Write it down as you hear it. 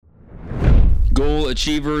Goal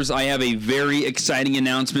Achievers, I have a very exciting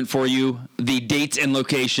announcement for you. The dates and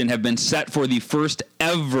location have been set for the first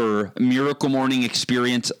ever Miracle Morning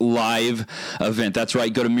Experience live event. That's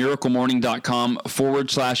right. Go to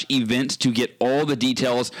miraclemorning.com/event to get all the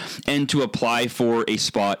details and to apply for a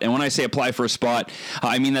spot. And when I say apply for a spot,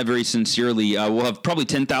 I mean that very sincerely. We'll have probably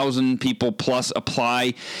 10,000 people plus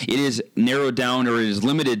apply. It is narrowed down, or it is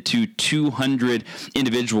limited to 200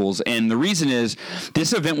 individuals. And the reason is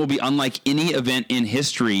this event will be unlike any event in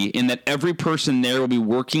history in that every person there will be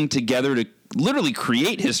working together to literally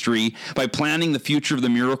create history by planning the future of the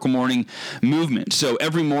Miracle Morning movement. So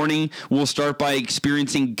every morning we'll start by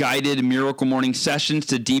experiencing guided Miracle Morning sessions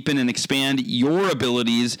to deepen and expand your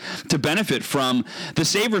abilities to benefit from the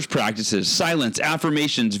Savers practices, silence,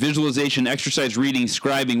 affirmations, visualization, exercise, reading,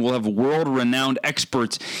 scribing. We'll have world-renowned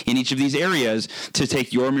experts in each of these areas to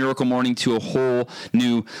take your Miracle Morning to a whole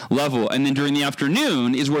new level. And then during the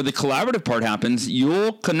afternoon is where the collaborative part happens.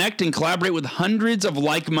 You'll connect and collaborate with hundreds of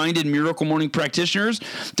like-minded Miracle Morning practitioners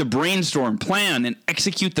to brainstorm, plan, and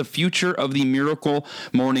execute the future of the Miracle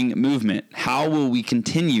Morning movement. How will we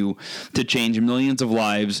continue to change millions of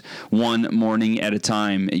lives one morning at a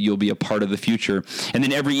time? You'll be a part of the future. And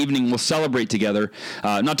then every evening we'll celebrate together.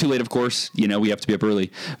 Not too late, of course. You know, we have to be up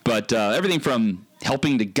early. But everything from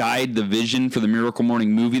helping to guide the vision for the Miracle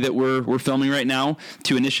Morning movie that we're filming right now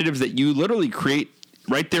to initiatives that you literally create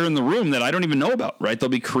right there in the room that I don't even know about, right? They'll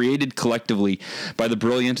be created collectively by the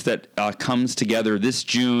brilliance that comes together this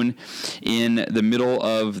June in the middle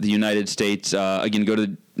of the United States. Again, go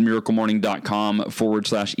to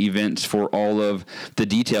miraclemorning.com/events for all of the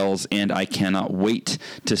details, and I cannot wait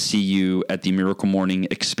to see you at the Miracle Morning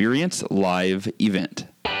Experience live event.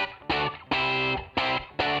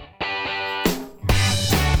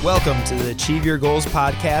 Welcome to the Achieve Your Goals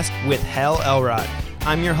podcast with Hal Elrod.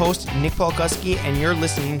 I'm your host, Nick Polkuski, and you're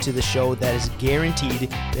listening to the show that is guaranteed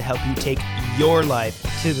to help you take your life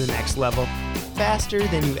to the next level faster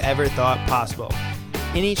than you ever thought possible.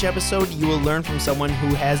 In each episode, you will learn from someone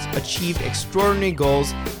who has achieved extraordinary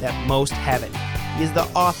goals that most haven't. He is the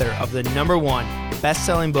author of the #1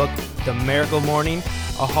 best-selling book, The Miracle Morning,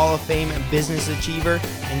 a Hall of Fame business achiever,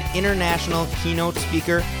 an international keynote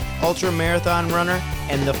speaker, ultra-marathon runner,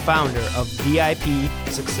 and the founder of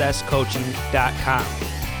VIPSuccessCoaching.com,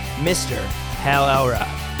 Mr. Hal Elrod.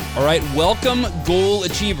 All right, welcome, Goal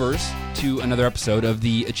Achievers, to another episode of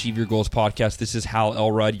the Achieve Your Goals podcast. This is Hal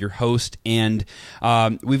Elrod, your host, and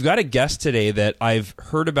we've got a guest today that I've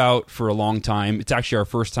heard about for a long time. It's actually our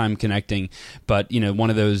first time connecting, but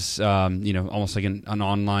one of those almost like an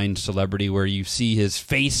online celebrity where you see his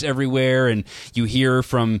face everywhere, and you hear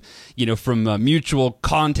from mutual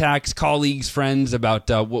contacts, colleagues, friends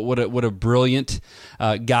about what a brilliant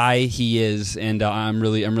guy he is, and I'm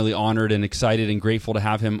really honored and excited and grateful to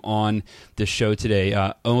have him on the show today.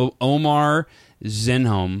 Omar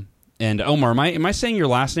Zenhom. And Omar, am I saying your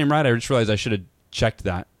last name right? I just realized I should have checked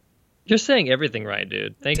that. You're saying everything right,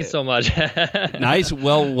 dude. Thank you so much. Nice.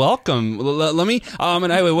 Well, welcome. Let me.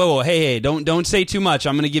 Whoa. Hey. Don't say too much.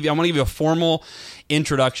 I'm gonna give you a formal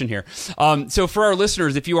introduction here. So for our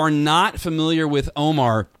listeners, if you are not familiar with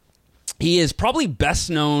Omar, he is probably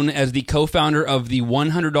best known as the co-founder of the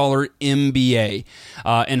 $100 MBA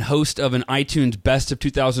and host of an iTunes Best of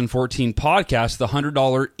 2014 podcast, the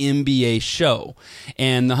 $100 MBA Show.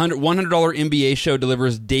 And the $100 MBA Show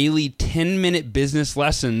delivers daily 10-minute business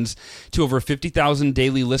lessons to over 50,000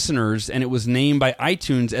 daily listeners, and it was named by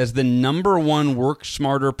iTunes as the #1 Work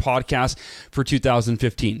Smarter podcast for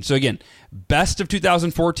 2015. So again, Best of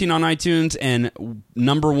 2014 on iTunes and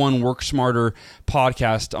 #1 Work Smarter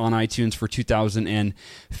podcast on iTunes for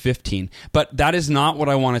 2015. But that is not what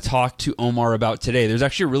I want to talk to Omar about today. There's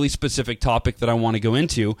actually a really specific topic that I want to go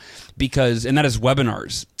into and that is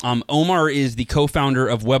webinars. Omar is the co-founder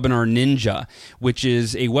of Webinar Ninja, which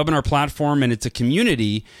is a webinar platform, and it's a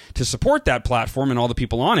community to support that platform and all the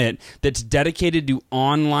people on it that's dedicated to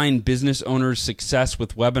online business owners' success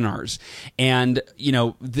with webinars. And,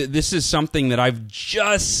 this is something that I've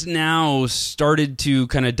just now started to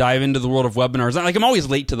kind of dive into the world of webinars. Like, I'm always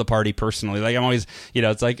late to the party personally. Like, I'm always,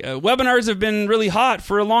 it's like webinars have been really hot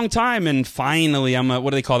for a long time, and finally what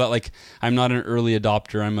do they call that? Like, I'm not an early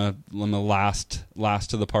adopter. I'm a last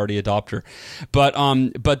to the party adopter. But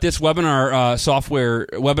this webinar software,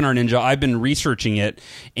 Webinar Ninja, I've been researching it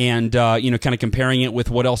and kind of comparing it with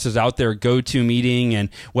what else is out there, GoToMeeting and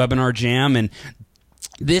Webinar Jam, and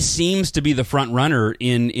this seems to be the front runner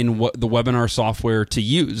in what the webinar software to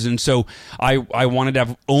use. And so I wanted to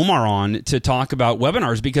have Omar on to talk about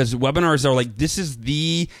webinars, because webinars are like, this is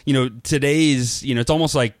the, today's, it's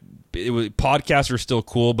almost like podcasts are still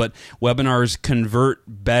cool, but webinars convert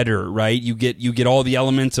better, right? You get all the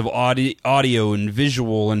elements of audio and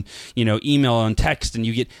visual and email and text, and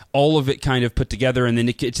you get all of it kind of put together, and then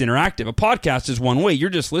it's interactive. A podcast is one way; you're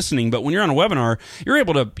just listening, but when you're on a webinar, you're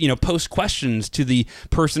able to post questions to the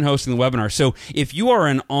person hosting the webinar. So if you are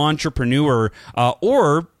an entrepreneur,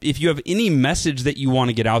 or if you have any message that you want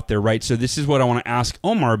to get out there, right? So this is what I want to ask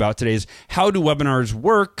Omar about today: is how do webinars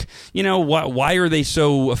work? Why are they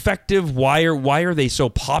so effective? Why are they so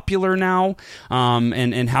popular now?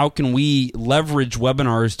 And how can we leverage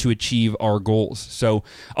webinars to achieve our goals? So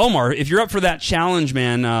Omar, if you're up for that challenge,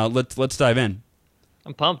 man, let's dive in.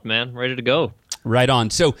 I'm pumped, man. Ready to go. Right on.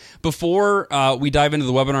 So before we dive into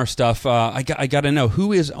the webinar stuff, I got to know,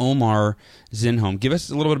 who is Omar Zinhom? Give us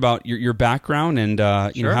a little bit about your background and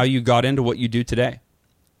Sure. how you got into what you do today.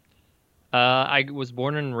 I was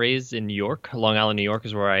born and raised in New York. Long Island, New York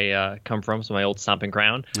is where I come from, so my old stomping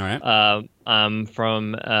ground. All right. I'm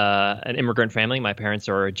from an immigrant family. My parents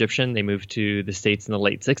are Egyptian. They moved to the States in the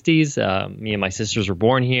late 60s. Me and my sisters were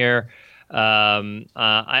born here. I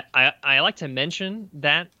like to mention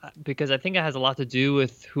that because I think it has a lot to do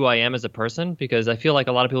with who I am as a person, because I feel like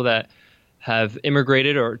a lot of people that have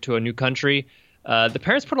immigrated or to a new country, the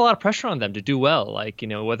parents put a lot of pressure on them to do well, like,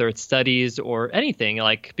 whether it's studies or anything,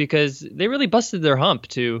 like, because they really busted their hump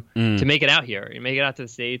to make it out here and make it out to the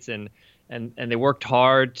States. And they worked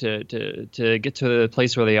hard to get to the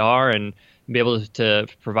place where they are and be able to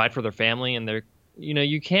provide for their family. And they're,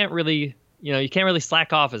 you can't really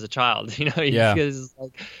slack off as a child, Yeah. because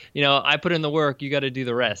I put in the work, you got to do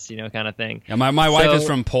the rest, kind of thing. Yeah, my wife is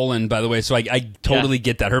from Poland, by the way, so I totally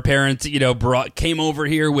get that. Her parents, came over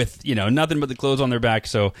here with, nothing but the clothes on their back.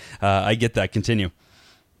 So I get that. Continue.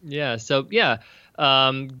 Yeah. So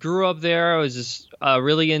grew up there. I was just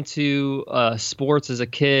really into sports as a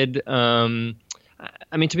kid. To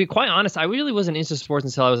be quite honest, I really wasn't into sports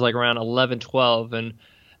until I was like around 11, 12. And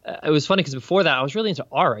it was funny because before that, I was really into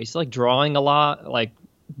art. I used to like drawing a lot, like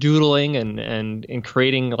doodling and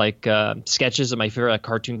creating like sketches of my favorite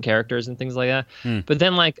cartoon characters and things like that. But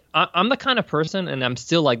then I'm the kind of person, and I'm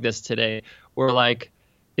still like this today, where like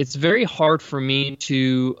it's very hard for me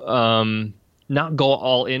to not go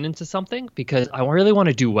all into something, because I really want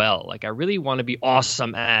to do well. Like I really want to be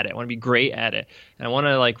awesome at it. I want to be great at it. And I want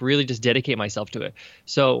to like really just dedicate myself to it.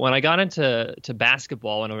 So when I got into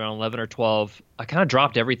basketball when I was around 11 or 12, I kind of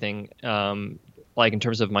dropped everything, like in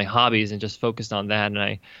terms of my hobbies, and just focused on that. And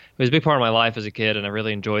it was a big part of my life as a kid, and I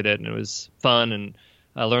really enjoyed it, and it was fun. And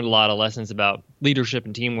I learned a lot of lessons about leadership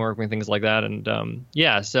and teamwork and things like that. And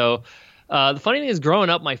so the funny thing is, growing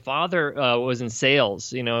up, my father was in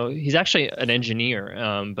sales. He's actually an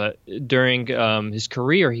engineer, but during his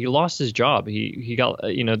career, he lost his job. He got,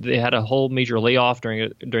 they had a whole major layoff during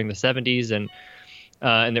the 70s and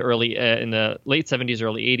in the late 70s,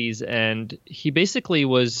 early 80s, and he basically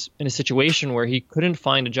was in a situation where he couldn't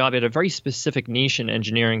find a job. He had a very specific niche in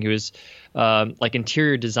engineering. He was like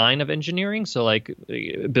interior design of engineering, so like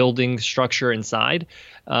building structure inside,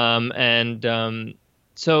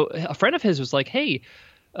 So a friend of his was like, hey,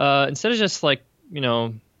 instead of just like,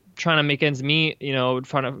 trying to make ends meet,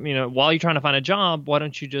 while you're trying to find a job, why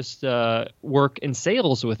don't you just work in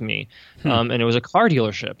sales with me? And it was a car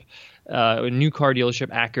dealership, a new car dealership,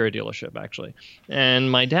 Acura dealership, actually.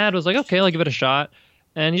 And my dad was like, okay, I'll give it a shot.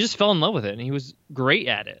 And he just fell in love with it. And he was great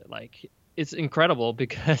at it. Like, it's incredible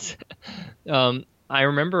because I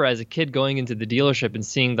remember as a kid going into the dealership and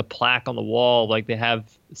seeing the plaque on the wall, like they have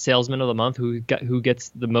salesman of the month who gets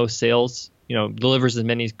the most sales, delivers as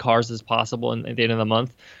many cars as possible at the end of the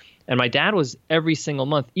month. And my dad was every single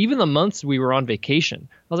month, even the months we were on vacation.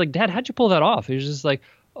 I was like, Dad, how'd you pull that off? He was just like,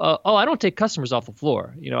 I don't take customers off the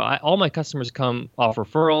floor. All my customers come off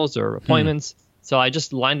referrals or appointments. So I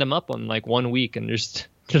just lined them up on like 1 week and just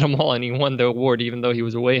did them all. And he won the award, even though he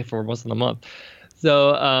was away for most of the month.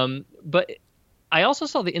 So, but I also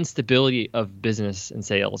saw the instability of business and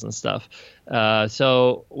sales and stuff.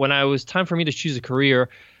 So when it was time for me to choose a career,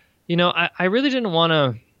 I really didn't want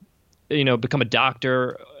to, become a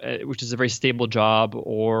doctor, which is a very stable job,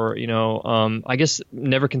 or, I guess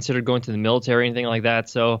never considered going to the military or anything like that.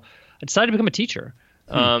 So I decided to become a teacher.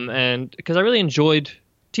 And because I really enjoyed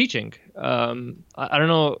teaching. I don't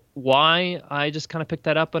know why, I just kind of picked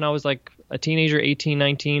that up when I was like a teenager, 18,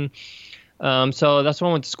 19. So that's what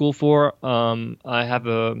I went to school for. I have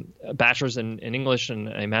a bachelor's in English and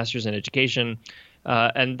a master's in education.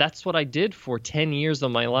 And that's what I did for 10 years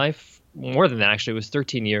of my life. More than that, actually. It was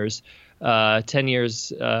 13 years. 10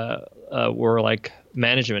 years were like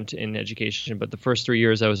management in education. But the first 3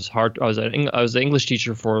 years I was an English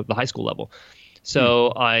teacher for the high school level.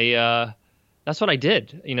 So I that's what I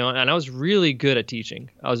did, and I was really good at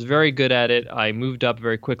teaching. I was very good at it. I moved up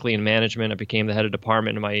very quickly in management. I became the head of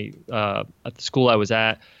department in my at the school I was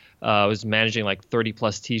at. I was managing like 30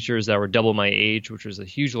 plus teachers that were double my age, which was a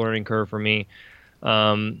huge learning curve for me.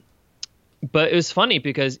 But it was funny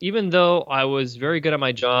because even though I was very good at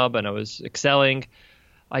my job and I was excelling,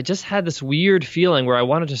 I just had this weird feeling where I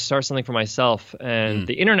wanted to start something for myself. And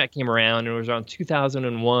the internet came around, and it was around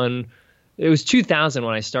 2001. It was 2000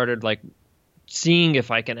 when I started like seeing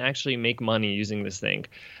if I can actually make money using this thing.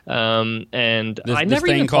 And I never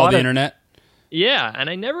thing even called thought the internet. Yeah, and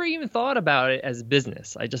I never even thought about it as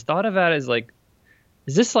business. I just thought about it as like,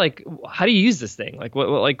 is this like, how do you use this thing? Like, what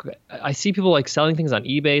like I see people like selling things on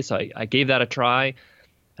eBay, so I gave that a try,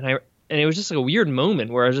 and it was just like a weird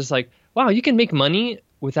moment where I was just like, wow, you can make money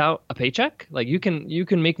without a paycheck. Like you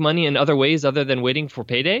can make money in other ways other than waiting for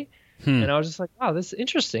payday. And I was just like, wow, this is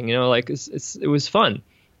interesting. Like it was fun.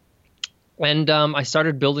 And I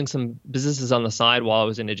started building some businesses on the side while I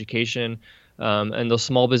was in education. And those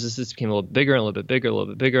small businesses became a little bigger, and a little bit bigger, a little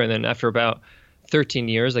bit bigger. And then after about 13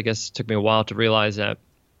 years, I guess it took me a while to realize that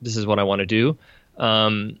this is what I want to do.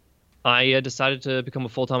 I decided to become a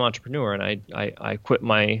full-time entrepreneur, and I quit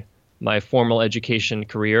my formal education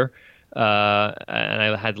career, and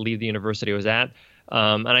I had to leave the university I was at.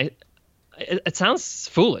 And it sounds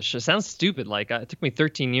foolish. It sounds stupid. Like it took me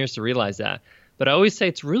 13 years to realize that. But I always say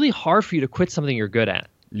it's really hard for you to quit something you're good at.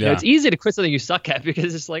 Yeah. It's easy to quit something you suck at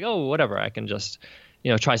because it's like, oh, whatever, I can just,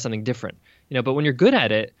 try something different. But when you're good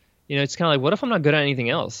at it, it's kind of like, what if I'm not good at anything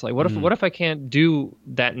else? Like, what if I can't do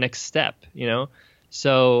that next step?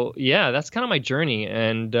 So yeah, that's kind of my journey,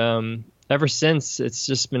 and ever since, it's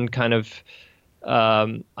just been kind of. A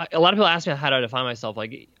lot of people ask me how to define myself.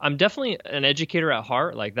 Like, I'm definitely an educator at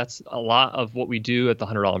heart. Like, that's a lot of what we do at the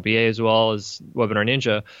 $100 MBA, as well as Webinar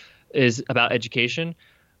Ninja, is about education.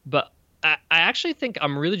 But I actually think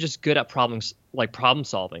I'm really just good at problem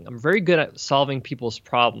solving. I'm very good at solving people's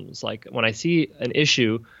problems. Like when I see an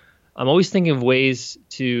issue, I'm always thinking of ways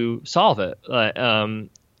to solve it.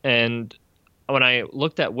 And when I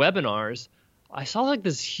looked at webinars, I saw like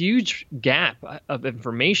this huge gap of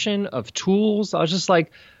information, of tools. I was just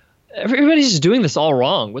like, everybody's just doing this all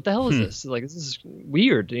wrong. What the hell is this? Like, this is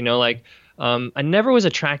weird. I never was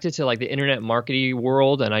attracted to like the internet marketing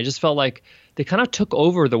world, and I just felt like they kind of took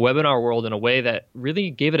over the webinar world in a way that really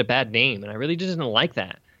gave it a bad name, and I really didn't like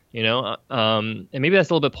that. And maybe that's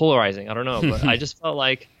a little bit polarizing. I don't know, but I just felt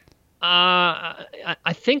like I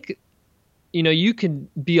think you can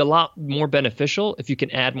be a lot more beneficial if you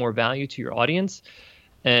can add more value to your audience,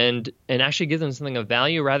 and actually give them something of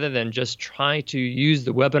value rather than just try to use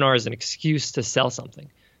the webinar as an excuse to sell something.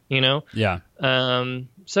 Yeah.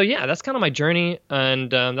 So yeah, that's kind of my journey,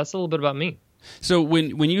 and that's a little bit about me. So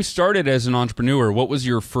when you started as an entrepreneur, what was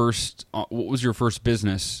your first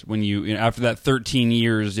business when you after that 13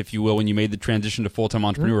 years, if you will, when you made the transition to full-time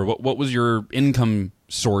entrepreneur? What was your income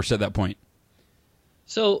source at that point?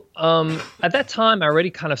 So at that time, I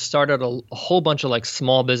already kind of started a whole bunch of like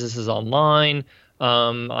small businesses online.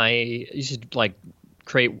 I used to like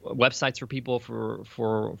create websites for people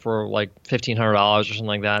for like $1,500 or something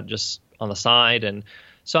like that, just on the side. And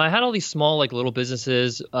so I had all these small like little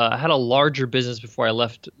businesses. I had a larger business before I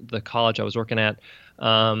left the college I was working at,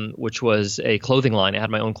 which was a clothing line. I had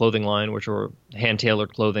my own clothing line, which were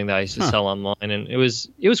hand-tailored clothing that I used to sell online, and it was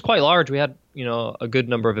quite large. We had a good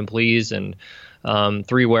number of employees and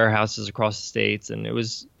 3 warehouses across the states, and it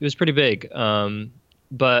was pretty big.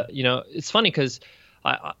 But it's funny because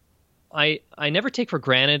I never take for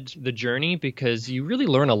granted the journey, because you really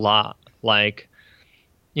learn a lot. Like,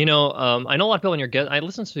 I know a lot of people I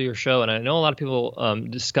listen to your show, and I know a lot of people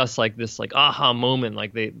discuss like this like aha moment,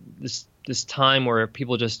 like this time where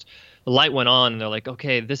people just, the light went on and they're like,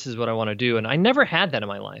 okay, this is what I want to do. And I never had that in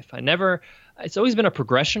my life. It's always been a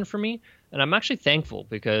progression for me, and I'm actually thankful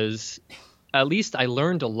because at least I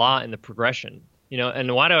learned a lot in the progression.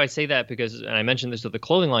 And why do I say that? Because, and I mentioned this with the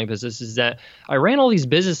clothing line business, is that I ran all these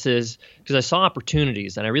businesses because I saw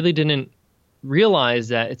opportunities, and I really didn't realize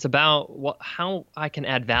that it's about how I can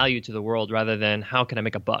add value to the world rather than how can I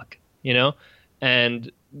make a buck,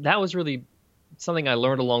 And that was really something I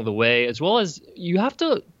learned along the way, as well as you have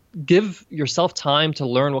to give yourself time to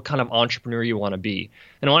learn what kind of entrepreneur you want to be.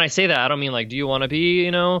 And when I say that, I don't mean like, do you want to be,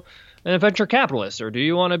 an venture capitalist, or do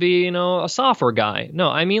you want to be, a software guy? No,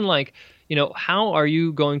 I mean like, how are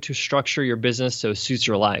you going to structure your business so it suits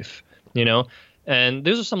your life, And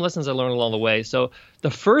those are some lessons I learned along the way. So the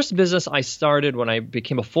first business I started when I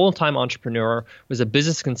became a full-time entrepreneur was a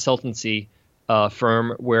business consultancy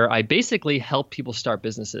firm where I basically helped people start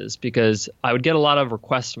businesses, because I would get a lot of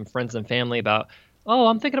requests from friends and family about oh,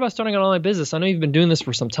 I'm thinking about starting an online business. I know you've been doing this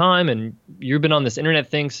for some time and you've been on this internet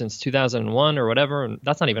thing since 2001 or whatever. And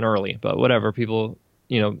that's not even early, but whatever. People,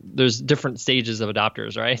 there's different stages of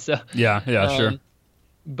adopters, right? So Yeah, sure.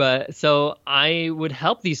 But so I would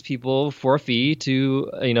help these people for a fee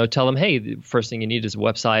to, tell them, hey, the first thing you need is a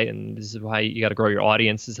website, and this is how you got to grow your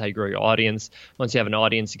audience. This is how you grow your audience. Once you have an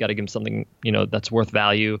audience, you got to give them something, that's worth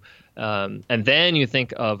value. And then you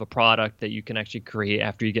think of a product that you can actually create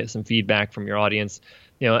after you get some feedback from your audience,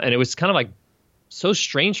 and it was kind of like so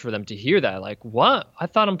strange for them to hear that. Like, what? I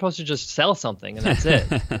thought I'm supposed to just sell something and that's it.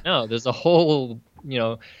 No, there's a whole,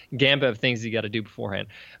 gambit of things you got to do beforehand.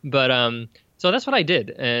 But, so that's what I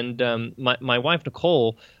did, and my wife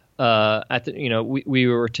Nicole, we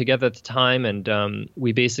were together at the time, and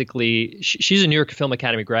we basically she's a New York Film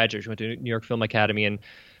Academy graduate. She went to New York Film Academy, and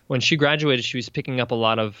when she graduated, she was picking up a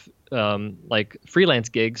lot of like freelance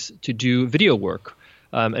gigs to do video work.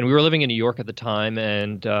 And we were living in New York at the time,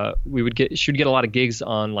 and she would get a lot of gigs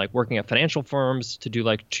on like working at financial firms to do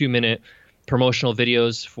like 2-minute promotional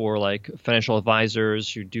videos for like financial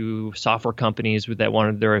advisors who do software companies that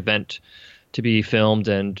wanted their event to be filmed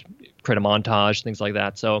and create a montage, things like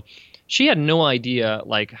that. So she had no idea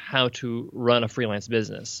like how to run a freelance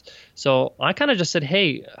business. So I kind of just said,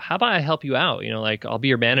 hey, how about I help you out? Like I'll be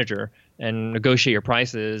your manager and negotiate your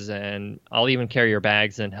prices, and I'll even carry your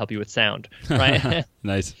bags and help you with sound. Right?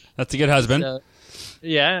 Nice. That's a good husband. So,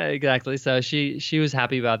 yeah, exactly. So she was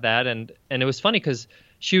happy about that, and it was funny because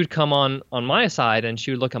she would come on my side and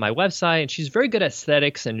she would look at my website, and she's very good at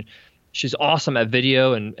aesthetics, and she's awesome at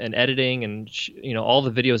video and editing, and all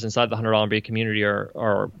the videos inside the $100 MBA community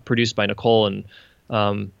are produced by Nicole, and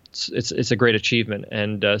it's a great achievement.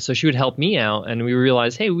 And so she would help me out, and we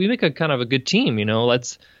realized, hey, we make a kind of a good team.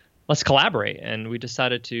 Let's collaborate, and we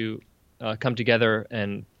decided to come together.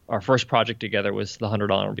 And our first project together was the $100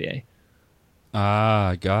 MBA.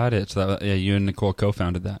 Ah, got it. So you and Nicole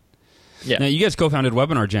co-founded that. Yeah. Now, you guys co-founded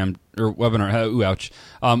Webinar Jam, or Webinar,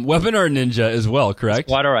 Webinar Ninja as well, correct?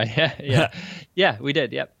 Quite all right. Yeah, we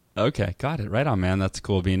did. Yep. Okay, got it. Right on, man. That's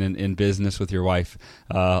cool being in business with your wife.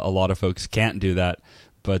 A lot of folks can't do that,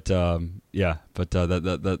 but that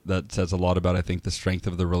says a lot about, I think, the strength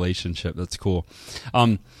of the relationship. That's cool.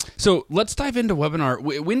 So let's dive into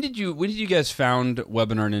Webinar. When did you guys found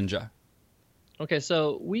Webinar Ninja? Okay,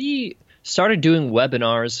 so we started doing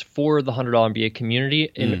webinars for the $100 MBA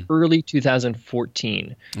community in early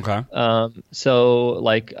 2014. Okay. So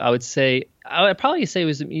like I would probably say it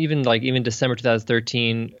was even December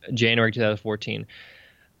 2013, January 2014.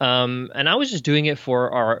 And I was just doing it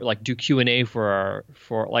for our do Q&A for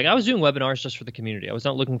I was doing webinars just for the community. I was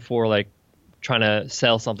not looking for trying to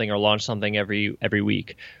sell something or launch something every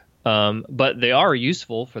week. But they are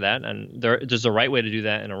useful for that, and there's a right way to do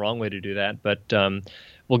that and a wrong way to do that. But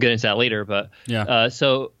we'll get into that later. But yeah.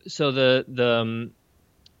 So I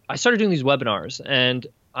started doing these webinars, and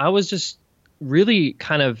I was just really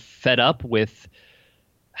kind of fed up with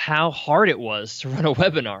how hard it was to run a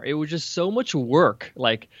webinar. It was just so much work,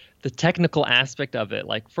 like the technical aspect of it.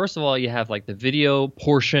 Like, first of all, you have the video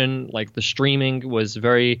portion, like the streaming was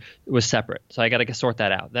separate. So I got to sort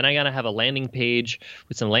that out. Then I got to have a landing page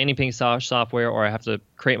with some landing page software, or I have to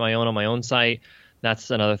create my own on my own site.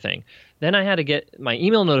 That's another thing. Then I had to get my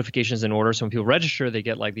email notifications in order. So when people register, they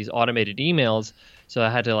get these automated emails. So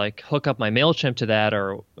I had to hook up my MailChimp to that,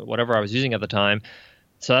 or whatever I was using at the time.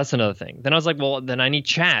 So that's another thing. Then I was like, well, then I need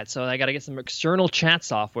chat. So I got to get some external chat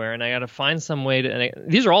software, and I got to find some way to,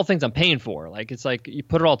 these are all things I'm paying for. It's you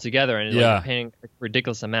put it all together and you're paying a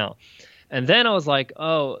ridiculous amount. And then I was like,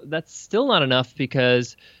 oh, that's still not enough,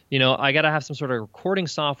 because, I got to have some sort of recording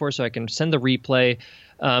software so I can send the replay.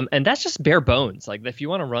 And that's just bare bones. If you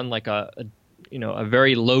want to run a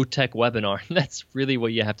very low tech webinar, that's really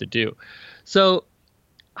what you have to do. So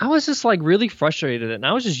I was just really frustrated, and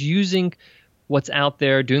I was just using what's out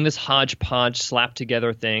there, doing this hodgepodge slap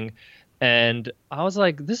together thing. And I was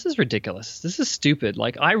like, this is ridiculous. This is stupid.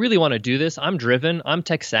 I really want to do this. I'm driven. I'm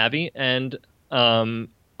tech savvy. And I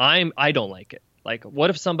don't like it. What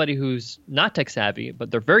if somebody who's not tech savvy, but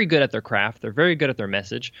they're very good at their craft, they're very good at their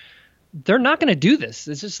message, they're not going to do this.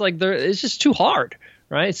 It's just it's just too hard,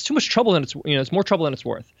 right? It's too much trouble, and it's more trouble than it's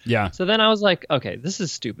worth. Yeah. So then I was like, okay, this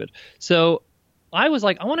is stupid. So I was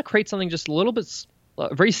like, I want to create something just a little bit,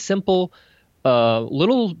 very simple,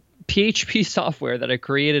 little PHP software that I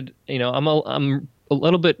created. I'm a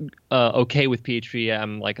little bit okay with PHP.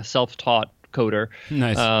 I'm a self-taught coder.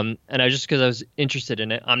 Nice. And because I was interested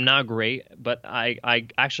in it. I'm not great, but I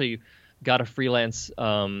actually got a freelance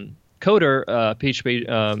coder,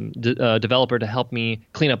 PHP developer to help me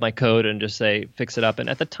clean up my code and just say fix it up. And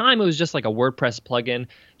at the time, it was just like a WordPress plugin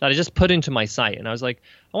that I just put into my site. And I was like,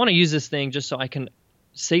 I want to use this thing just so I can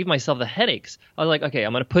save myself the headaches. I was like, okay,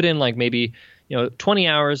 I'm going to put in like maybe 20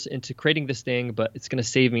 hours into creating this thing, but it's going to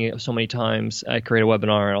save me so many times. I create a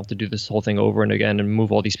webinar and I'll have to do this whole thing over and again and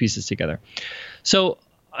move all these pieces together. So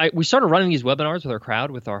we started running these webinars with our crowd,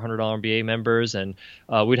 with our $100 MBA members, and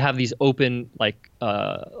we'd have these open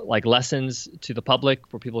like lessons to the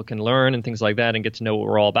public where people can learn and things like that and get to know what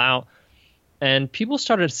we're all about. And people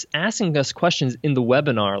started asking us questions in the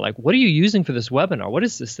webinar, like, what are you using for this webinar? What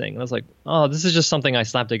is this thing? And I was like, oh, this is just something I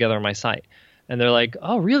slapped together on my site. And they're like,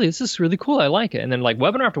 oh, really? This is really cool. I like it. And then like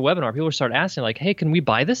webinar after webinar, people start asking like, hey, can we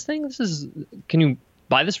buy this thing? Can you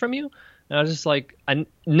buy this from you? And I was just like, I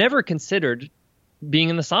never considered being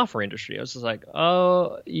in the software industry. I was just like,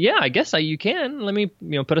 oh, yeah, I guess you can. Let me,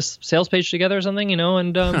 put a sales page together or something,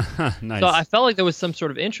 and Nice. So I felt like there was some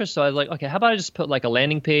sort of interest. So I was like, okay, how about I just put like a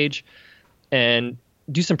landing page and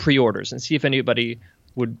do some pre-orders and see if anybody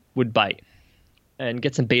would bite and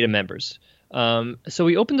get some beta members. So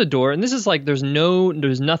we opened the door, and this is like there's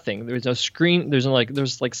nothing. There's no screen. There's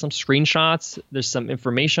like some screenshots. There's some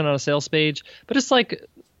information on a sales page, but it's like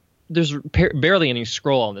there's barely any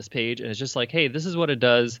scroll on this page, and it's just like, hey, this is what it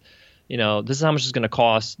does. This is how much it's going to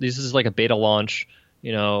cost. This is like a beta launch.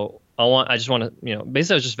 I just want to,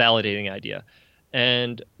 basically I was just validating the idea.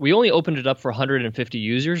 And we only opened it up for 150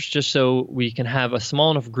 users just so we can have a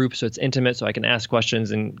small enough group so it's intimate, so I can ask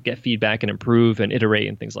questions and get feedback and improve and iterate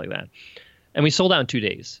and things like that. And we sold out in 2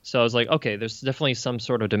 days. So I was like, okay, there's definitely some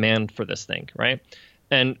sort of demand for this thing, right?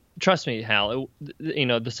 And trust me, Hal,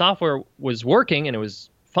 the software was working and it was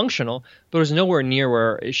functional, but it was nowhere near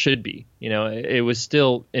where it should be. It was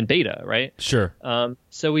still in beta, right? Sure.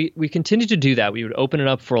 So we continued to do that. We would open it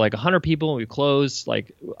up for like 100 people, and we close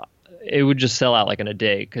like it would just sell out like in a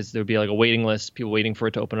day because there would be like a waiting list, people waiting for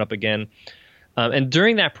it to open up again. And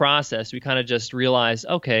during that process, we kind of just realized,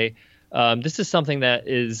 okay, this is something that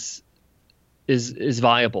is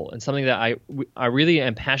viable and something that I really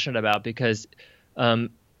am passionate about because,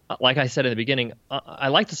 like I said in the beginning, I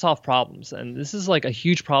like to solve problems, and this is like a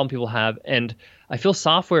huge problem people have. And I feel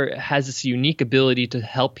software has this unique ability to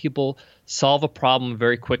help people solve a problem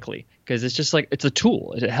very quickly because it's just like it's a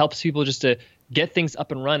tool. It helps people just to get things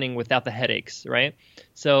up and running without the headaches, right?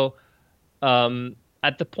 So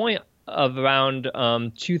at the point of around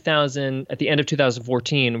at the end of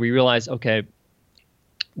 2014, we realized, okay,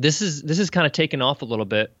 this is kind of taken off a little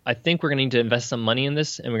bit. I think we're going to need to invest some money in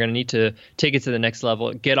this, and we're going to need to take it to the next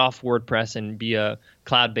level, get off WordPress and be a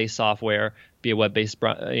cloud-based software, be a web-based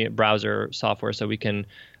browser software, so we can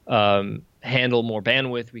handle more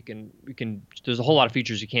bandwidth. We can. There's a whole lot of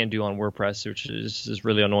features you can't do on WordPress, which is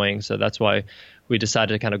really annoying. So that's why we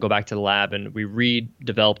decided to kind of go back to the lab, and we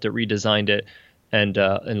redeveloped it, redesigned it, and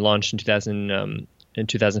launched in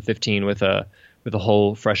 2015 with a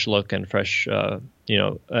whole fresh look and fresh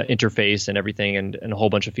interface and everything, and a whole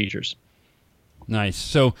bunch of features. Nice.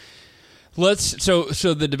 So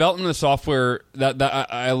so the development of the software that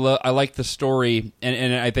I like the story,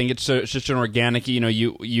 and I think it's just an organic.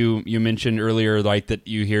 You mentioned earlier like that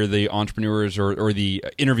you hear the entrepreneurs or the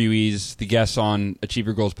interviewees, the guests on Achieve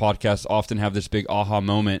Your Goals podcast often have this big aha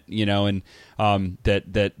moment, and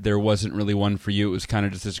that there wasn't really one for you. It was kind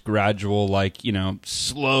of just this gradual, like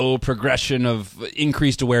slow progression of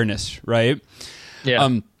increased awareness, right?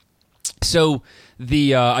 Yeah. So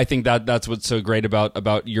I think that's what's so great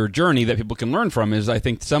about your journey that people can learn from is I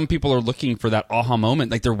think some people are looking for that aha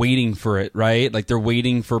moment, like they're waiting for it, right? Like they're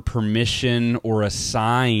waiting for permission or a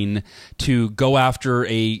sign to go after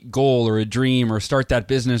a goal or a dream or start that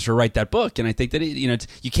business or write that book. And I think that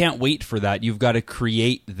you can't wait for that. You've got to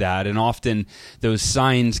create that, and often those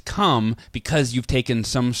signs come because you've taken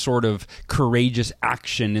some sort of courageous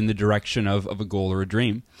action in the direction of a goal or a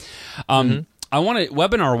dream. I want to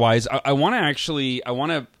webinar wise. I want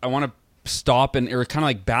to stop or kind of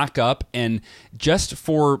like back up and just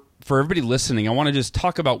for everybody listening, I want to just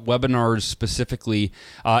talk about webinars specifically,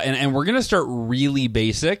 and we're going to start really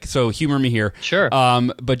basic. So humor me here, sure.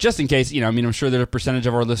 But just in case, I'm sure there's a percentage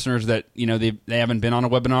of our listeners that they haven't been on a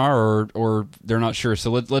webinar or they're not sure.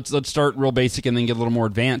 So let's start real basic and then get a little more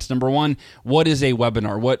advanced. Number one, what is a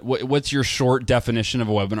webinar? What's your short definition of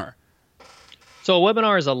a webinar? So a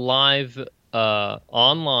webinar is a live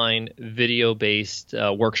online video-based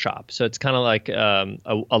workshop. So it's kind of like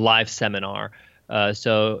a live seminar.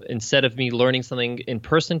 So instead of me learning something in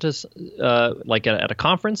person like at a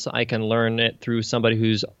conference, I can learn it through somebody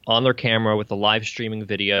who's on their camera with a live streaming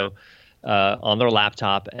video. on their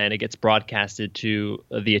laptop, and it gets broadcasted to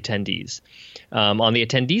the attendees. On the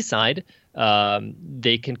attendee side,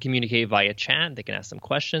 they can communicate via chat. They can ask them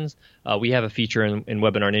questions. We have a feature in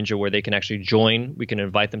Webinar Ninja where they can actually join. We can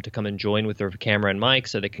invite them to come and join with their camera and mic,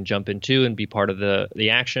 so they can jump in too and be part of the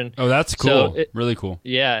action. Oh, that's cool. So really cool.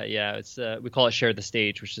 Yeah. It's we call it Share the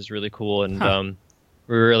Stage, which is really cool, and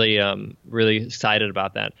we're really excited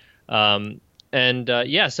about that.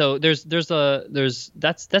 So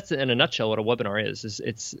that's in a nutshell what a webinar is.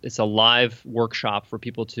 It's a live workshop for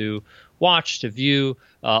people to watch, to view.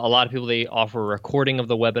 A lot of people, they offer a recording of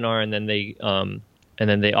the webinar, and then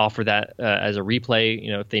they offer that as a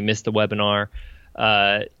replay. If they missed the webinar.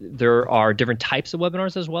 There are different types of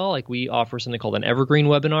webinars as well. Like we offer something called an evergreen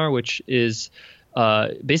webinar, which is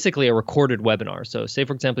basically a recorded webinar. So say,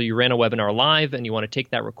 for example, you ran a webinar live and you want to take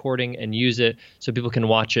that recording and use it so people can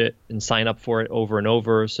watch it and sign up for it over and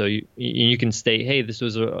over. So you can state, hey, this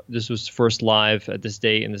was first live at this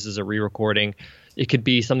date and this is a re-recording. It could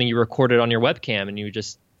be something you recorded on your webcam and you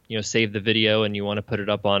just save the video and you want to put it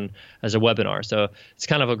up on as a webinar. So it's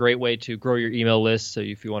kind of a great way to grow your email list. So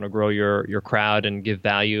if you want to grow your crowd and give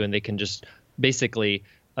value, and they can just basically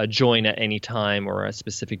join at any time or a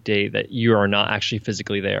specific day that you are not actually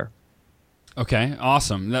physically there. Okay,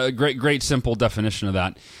 awesome. Great simple definition of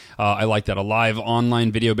that. I like that. A live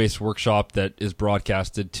online video-based workshop that is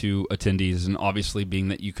broadcasted to attendees, and obviously being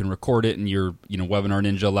that you can record it and your Webinar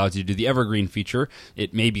Ninja allows you to do the evergreen feature.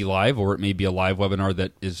 It may be live, or it may be a live webinar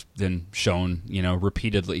that is then shown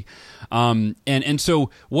repeatedly. And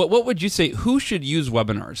so what would you say, who should use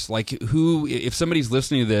webinars? Like who, if somebody's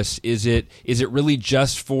listening to this, is it really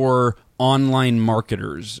just for online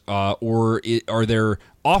marketers, or are there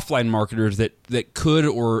offline marketers that could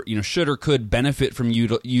or should or could benefit from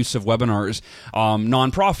use of webinars?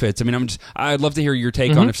 Nonprofits. I mean, I'd love to hear your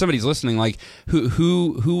take on, if somebody's listening, like how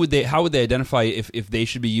would they identify if they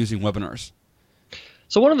should be using webinars?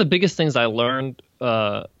 So one of the biggest things I learned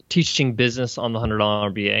teaching business on the $100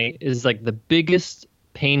 MBA is like the biggest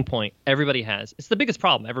pain point everybody has. It's the biggest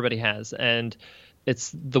problem everybody has, and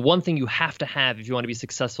it's the one thing you have to have if you want to be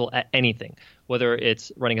successful at anything, whether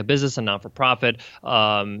it's running a business, a non-for-profit, a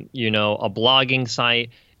blogging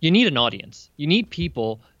site. You need an audience. You need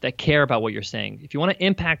people that care about what you're saying. If you want to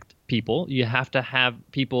impact people, you have to have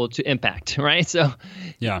people to impact, right? So,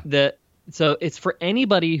 so it's for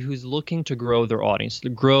anybody who's looking to grow their audience, to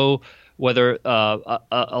grow whether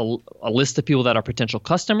a list of people that are potential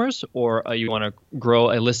customers, or you want to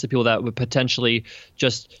grow a list of people that would potentially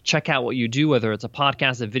just check out what you do, whether it's a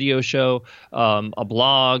podcast, a video show, a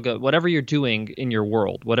blog, whatever you're doing in your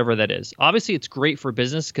world, whatever that is. Obviously, it's great for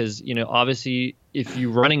business because, obviously, if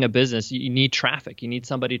you're running a business, you need traffic. You need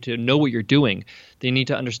somebody to know what you're doing. They need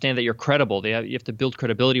to understand that you're credible. You have to build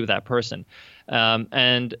credibility with that person.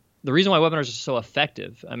 And the reason why webinars are so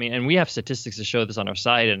effective, and we have statistics to show this on our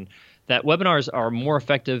site, and that webinars are more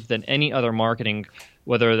effective than any other marketing,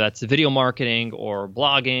 whether that's video marketing or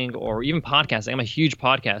blogging or even podcasting. I'm a huge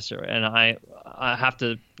podcaster, and I have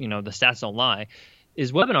to, the stats don't lie,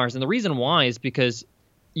 is webinars. And the reason why is because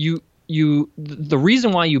the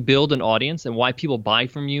reason why you build an audience and why people buy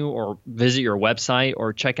from you or visit your website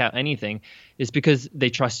or check out anything is because they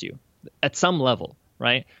trust you at some level,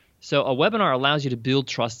 right? So a webinar allows you to build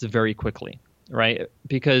trust very quickly, right?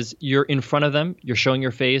 Because you're in front of them, you're showing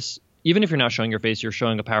your face. Even if you're not showing your face, you're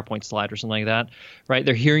showing a PowerPoint slide or something like that, right?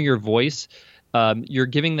 They're hearing your voice. You're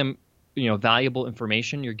giving them, valuable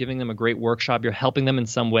information. You're giving them a great workshop. You're helping them in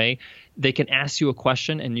some way. They can ask you a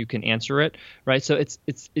question and you can answer it, right? So it's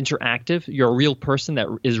interactive. You're a real person that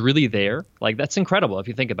is really there. Like, that's incredible if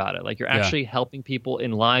you think about it. Like, you're actually helping people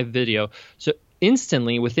in live video. So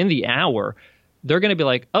instantly, within the hour, they're going to be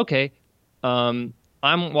like, okay,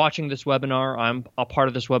 I'm watching this webinar. I'm a part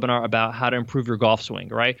of this webinar about how to improve your golf swing,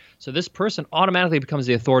 right? So this person automatically becomes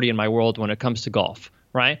the authority in my world when it comes to golf,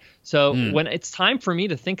 right? So when it's time for me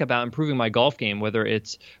to think about improving my golf game, whether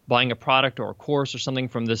it's buying a product or a course or something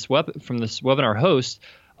from this webinar host,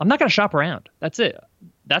 I'm not going to shop around. That's it.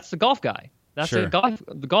 That's the golf guy. That's the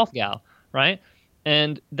golf gal, right?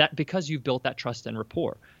 And that because you've built that trust and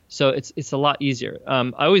rapport. So it's a lot easier.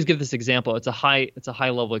 I always give this example. It's a high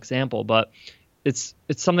level example, but it's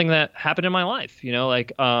something that happened in my life.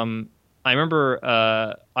 I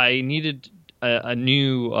remember I needed a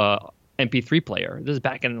new MP3 player. This is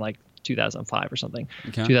back in like 2005 or something,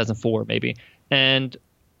 2004 maybe. And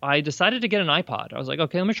I decided to get an iPod. I was like,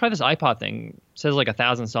 okay, let me try this iPod thing. It says like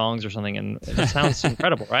 1,000 songs or something, and it sounds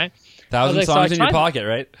incredible, right? 1,000 songs in your pocket,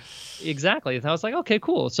 right? Exactly. And I was like, okay,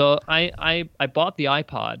 cool. So I bought the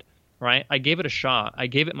iPod, right? I gave it a shot. I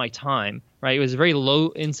gave it my time, right? It was a very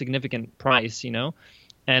low, insignificant price,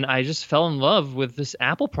 And I just fell in love with this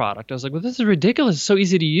Apple product. I was like, well, this is ridiculous. It's so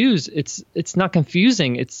easy to use. It's not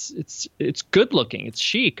confusing. It's good looking. It's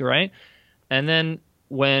chic, right? And then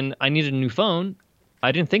when I needed a new phone,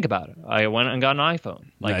 I didn't think about it. I went and got an iPhone.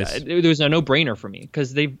 Nice. There was a no-brainer for me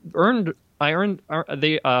because they've earned my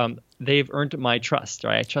trust,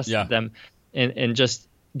 right? I trusted them in just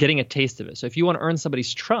getting a taste of it. So if you want to earn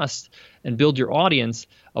somebody's trust and build your audience,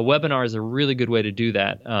 a webinar is a really good way to do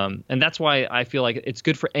that. And that's why I feel like it's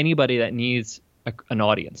good for anybody that needs an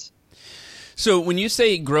audience. So when you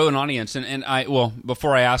say grow an audience,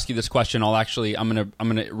 before I ask you this question, I'm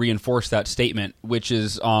gonna reinforce that statement, which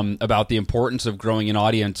is about the importance of growing an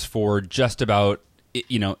audience for just about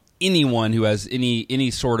anyone who has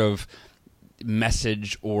any sort of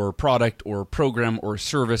message or product or program or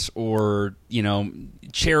service or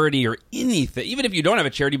charity or anything. Even if you don't have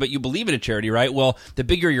a charity but you believe in a charity, right? Well, the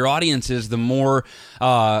bigger your audience is, the more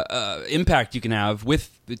impact you can have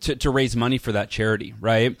to raise money for that charity,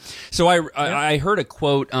 right? So I heard a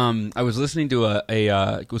quote. I was listening to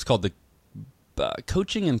it was called the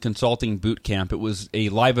Coaching and Consulting Boot Camp. It was a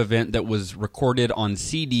live event that was recorded on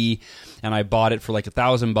CD, and I bought it for like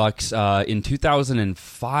 $1,000 in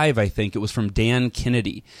 2005. I think it was from Dan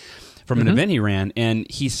Kennedy from an event he ran, and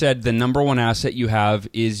he said the number one asset you have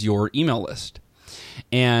is your email list.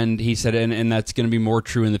 And he said, and that's going to be more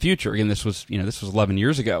true in the future. Again, this was 11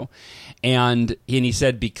 years ago, and he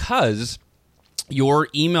said because your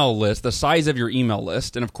email list, the size of your email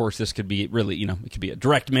list, and of course this could be really, it could be a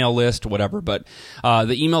direct mail list or whatever, but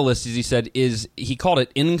the email list, as he said, he called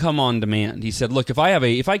it income on demand. He said, look, if I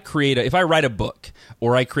write a book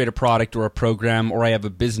or I create a product or a program or I have a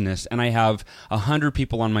business and I have 100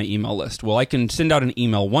 people on my email list, well, I can send out an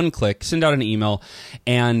email, one click, send out an email,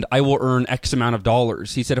 and I will earn X amount of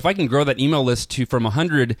dollars. He said, if I can grow that email list from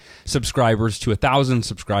 100 subscribers to 1,000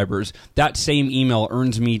 subscribers, that same email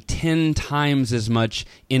earns me 10 times as much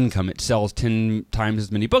income. It sells 10 times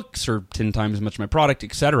as many books or 10 times as much of my product,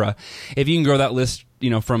 etc. If you can grow that list,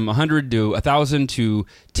 from 100 to 1,000 to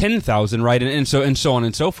 10,000, right, and so on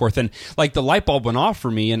and so forth, and like the light bulb went off for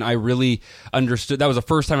me, and I really understood. That was the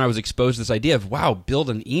first time I was exposed to this idea of build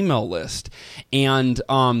an email list. And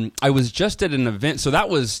I was just at an event. So that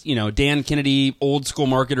was Dan Kennedy, old school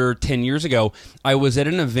marketer 10 years ago. I was at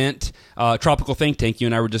an event, Tropical Think Tank. You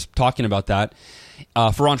and I were just talking about that.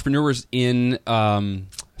 For entrepreneurs in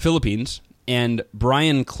Philippines, and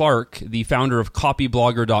Brian Clark, the founder of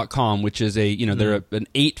copyblogger.com, which is they're an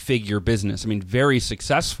 8-figure business. I mean, very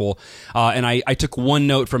successful. And I took one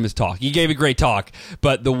note from his talk. He gave a great talk,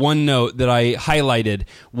 but the one note that I highlighted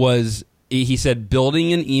was, he said,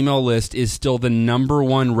 building an email list is still the number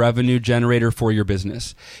one revenue generator for your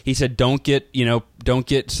business. He said, don't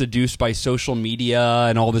get seduced by social media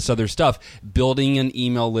and all this other stuff. Building an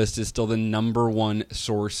email list is still the number one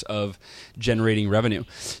source of generating revenue.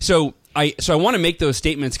 So I want to make those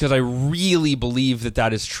statements because I really believe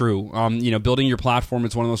that is true. Building your platform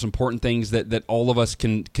is one of the most important things that all of us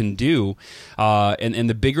can do. And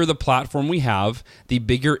the bigger the platform we have, the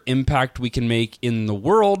bigger impact we can make in the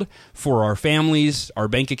world for our families, our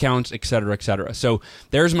bank accounts, et cetera, et cetera. So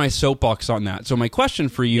there's my soapbox on that. So my question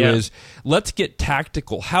for you is, let's get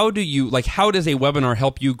tactical. How does a webinar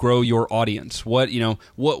help you grow your audience? What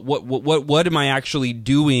am I actually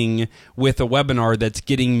doing with a webinar that's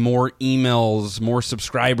getting more emails, more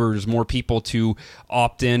subscribers, more people to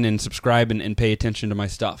opt in and subscribe and pay attention to my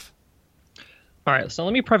stuff? All right, so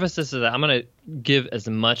let me preface this as that I'm going to give as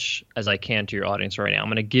much as I can to your audience right now. I'm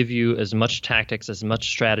going to give you as much tactics, as much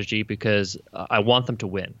strategy, because I want them to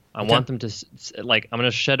win. I want them to, I'm going to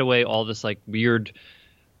shed away all this weird,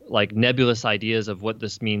 nebulous ideas of what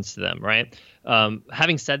this means to them, right?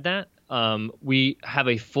 Having said that, we have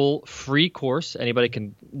a full free course. Anybody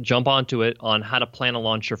can jump onto it on how to plan and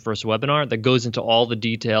launch your first webinar that goes into all the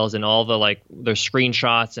details and all the their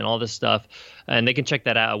screenshots and all this stuff. And they can check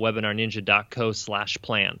that out at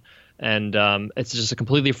webinarninja.co/plan. And it's just a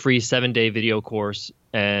completely free 7-day video course,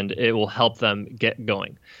 and it will help them get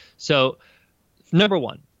going. So number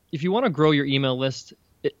one, if you want to grow your email list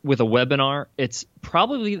with a webinar, it's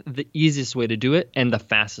probably the easiest way to do it and the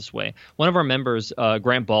fastest way. One of our members,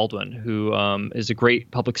 Grant Baldwin, who is a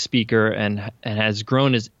great public speaker and has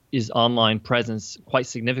grown his online presence quite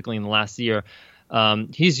significantly in the last year.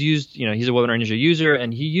 He's a Webinar Ninja user,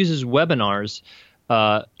 and he uses webinars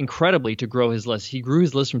incredibly to grow his list. He grew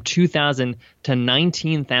his list from 2,000 to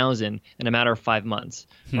 19,000 in a matter of 5 months,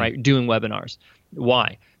 right, doing webinars.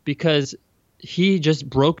 Why? Because he just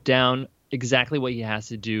broke down exactly what he has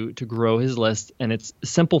to do to grow his list, and it's a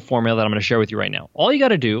simple formula that I'm going to share with you right now. All you got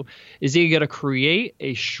to do is you got to create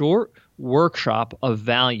a short workshop of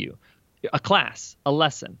value. a class, a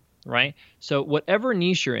lesson, right? So whatever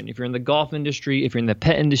niche you're in, if you're in the golf industry, if you're in the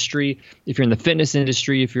pet industry, if you're in the fitness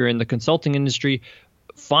industry, if you're in the consulting industry,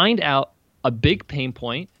 find out a big pain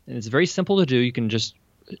point, and it's very simple to do. You can just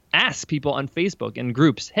ask people on Facebook and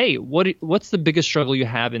groups, hey, what's the biggest struggle you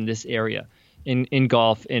have in this area, in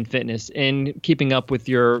golf, in fitness, in keeping up with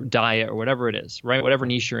your diet or whatever it is, right? Whatever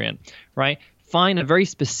niche you're in, right? Find a very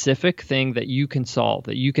specific thing that you can solve,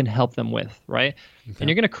 that you can help them with, right? Okay. And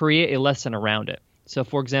you're going to create a lesson around it. So,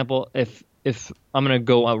 for example, if I'm going to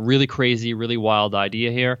go a really crazy, really wild idea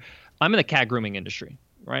here, I'm in the cat grooming industry,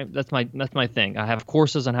 right? That's my thing. I have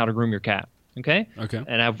courses on how to groom your cat, okay?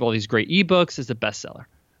 And I have all these great ebooks. It's a bestseller,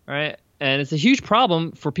 right? And it's a huge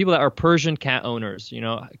problem for people that are Persian cat owners,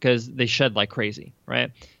 because they shed like crazy,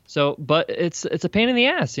 right? So, but it's a pain in the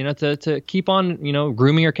ass, to keep on,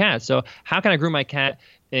 grooming your cat. So how can I groom my cat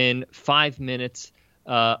in 5 minutes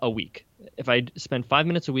a week? If I spend 5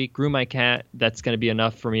 minutes a week, groom my cat, that's going to be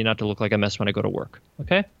enough for me not to look like a mess when I go to work.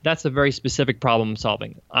 Okay? That's a very specific problem I'm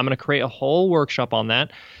solving. I'm going to create a whole workshop on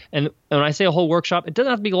that. And when I say a whole workshop, it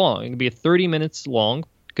doesn't have to be long. It can be 30 minutes long,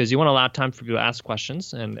 because you want to allow time for people to ask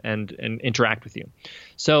questions and interact with you.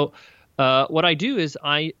 So what I do is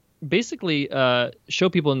I basically show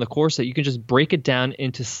people in the course that you can just break it down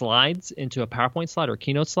into slides, into a PowerPoint slide or a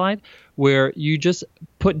Keynote slide, where you just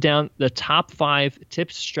put down the top 5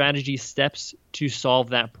 tips, strategies, steps to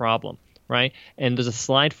solve that problem, right? And there's a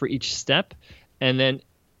slide for each step. And then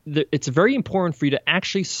it's very important for you to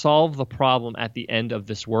actually solve the problem at the end of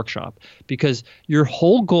this workshop, because your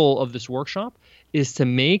whole goal of this workshop is to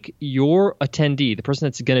make your attendee, the person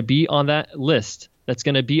that's going to be on that list, that's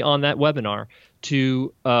going to be on that webinar,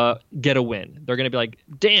 to get a win. They're going to be like,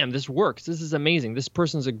 damn, this works. This is amazing. This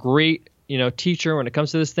person's a great, teacher when it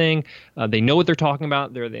comes to this thing. They know what they're talking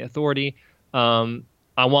about. They're the authority.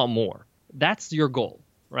 I want more. That's your goal,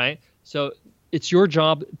 right? So it's your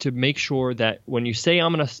job to make sure that when you say,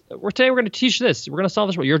 today we're going to teach this, we're going to solve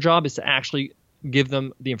this, your job is to actually give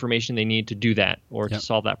them the information they need to do that, or to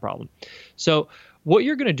solve that problem. So what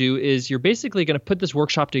you're going to do is you're basically going to put this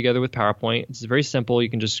workshop together with PowerPoint. It's very simple. You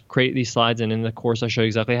can just create these slides, and in the course I show you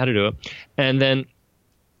exactly how to do it. And then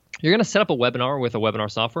you're going to set up a webinar with a webinar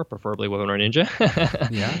software, preferably Webinar Ninja.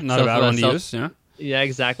 Yeah, not a bad one to use. Yeah,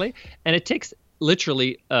 exactly. And it takes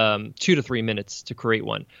literally 2 to 3 minutes to create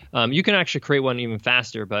one. You can actually create one even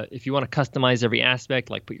faster, but if you want to customize every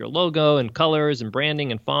aspect, like put your logo and colors and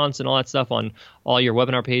branding and fonts and all that stuff on all your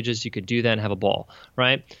webinar pages, you could do that and have a ball,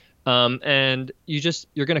 right? And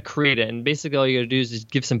you're going to create it. And basically all you got to do is just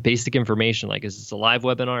give some basic information, like, is this a live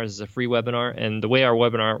webinar? Is this a free webinar? And the way our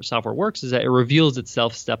webinar software works is that it reveals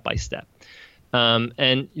itself step by step.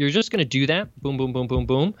 And you're just going to do that. Boom, boom, boom, boom,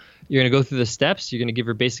 boom. You're going to go through the steps. You're going to give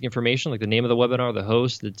your basic information, like the name of the webinar, the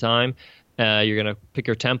host, the time. You're going to pick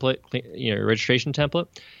your template, your registration template.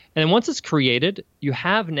 And then once it's created, you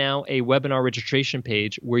have now a webinar registration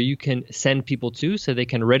page where you can send people to, so they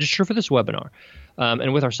can register for this webinar.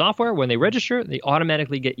 And with our software, when they register, they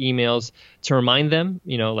automatically get emails to remind them,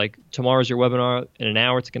 like, tomorrow's your webinar. In an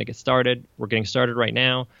hour, it's going to get started. We're getting started right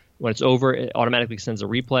now. When it's over, it automatically sends a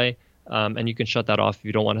replay. And you can shut that off if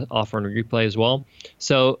you don't want to offer a replay as well.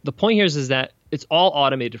 So the point here is that it's all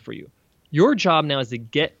automated for you. Your job now is to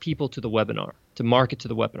get people to the webinar, to market to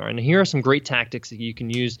the webinar. And here are some great tactics that you can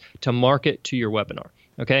use to market to your webinar.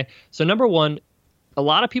 Okay. So number one, a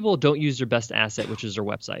lot of people don't use their best asset, which is their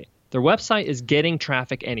website. Their website is getting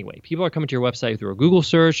traffic anyway. People are coming to your website through a Google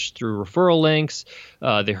search, through referral links.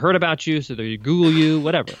 They heard about you, so they Google you,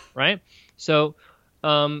 whatever, right? So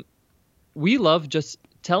we love just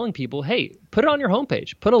telling people, hey, put it on your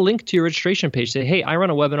homepage. Put a link to your registration page. Say, hey, I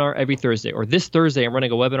run a webinar every Thursday, or this Thursday I'm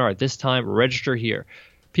running a webinar at this time. Register here.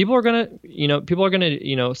 People are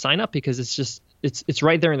gonna sign up because it's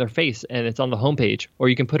right there in their face, and it's on the homepage. Or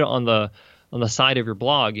you can put it on the side of your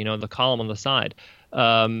blog, the column on the side.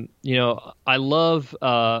 I love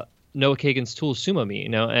Noah Kagan's tool,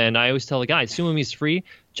 SumoMe, and I always tell the guys, SumoMe is free.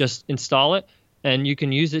 Just install it, and you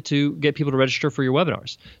can use it to get people to register for your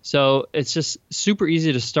webinars. So it's just super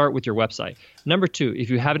easy to start with your website. Number two, if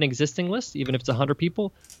you have an existing list, even if it's 100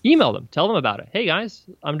 people, email them. Tell them about it. Hey, guys,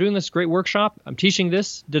 I'm doing this great workshop. I'm teaching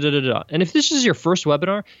this, da-da-da-da. And if this is your first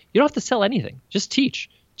webinar, you don't have to sell anything. Just teach.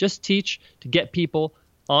 Just teach to get people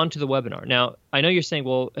onto the webinar. Now, I know you're saying,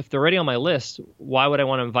 well, if they're already on my list, why would I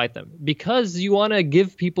want to invite them? Because you want to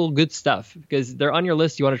give people good stuff. Because they're on your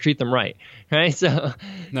list, you want to treat them right. So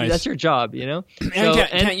nice. That's your job, And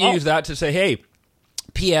can't you use that to say, hey,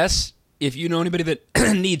 P.S., if you know anybody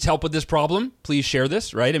that needs help with this problem, please share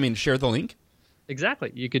this, right? I mean, share the link.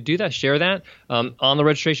 Exactly. You could do that, share that. On the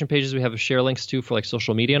registration pages, we have share links too for like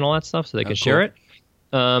social media and all that stuff, so they can share it.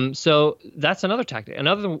 So that's another tactic.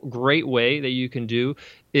 Another great way that you can do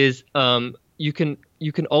is you can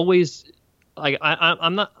always, like,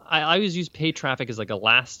 I always use paid traffic as like a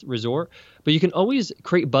last resort, but you can always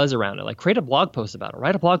create buzz around it. Like, create a blog post about it,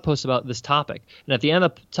 write a blog post about this topic, and at the end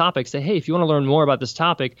of the topic say, hey, if you want to learn more about this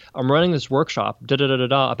topic, I'm running this workshop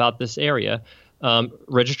about this area.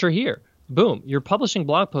 Register here. Boom. You're publishing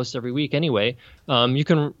blog posts every week anyway. You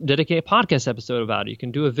can dedicate a podcast episode about it. You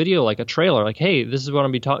can do a video, like a trailer, like, hey, this is what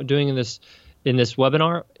I'm doing in this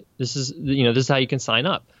webinar. This is how you can sign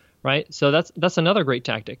up, right? So that's another great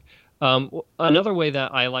tactic. Another way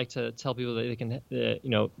that I like to tell people that they can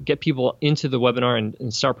get people into the webinar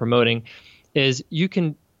and start promoting is you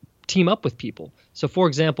can team up with people. So, for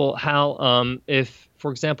example, Hal, if, for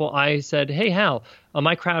example, I said, hey, Hal,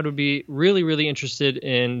 my crowd would be really, really interested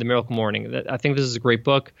in The Miracle Morning. I think this is a great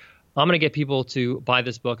book. I'm going to get people to buy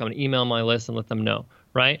this book. I'm going to email my list and let them know,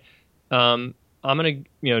 right? I'm going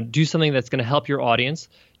to, do something that's going to help your audience.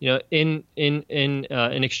 In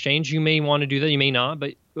exchange, you may want to do that. You may not,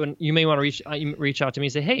 but you may want to reach out to me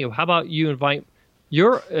and say, hey, how about you invite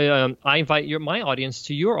my audience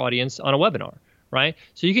to your audience on a webinar. Right?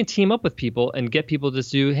 So you can team up with people and get people to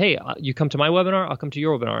do, hey, you come to my webinar, I'll come to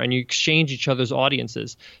your webinar, and you exchange each other's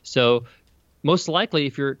audiences. So most likely,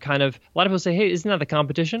 if you're a lot of people say, hey, isn't that the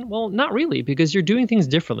competition? Well, not really, because you're doing things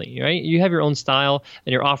differently, right? You have your own style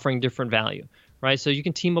and you're offering different value, right? So you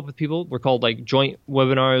can team up with people. We're called like joint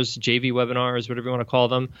webinars, JV webinars, whatever you want to call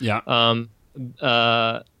them. Yeah.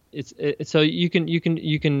 So you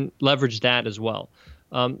can leverage that as well.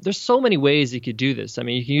 There's so many ways you could do this. I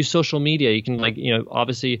mean, you can use social media. You can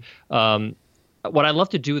obviously, what I love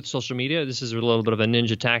to do with social media, this is a little bit of a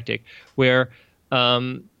ninja tactic, where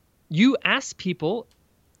you ask people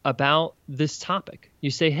about this topic.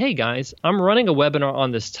 You say, hey guys, I'm running a webinar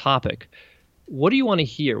on this topic. What do you want to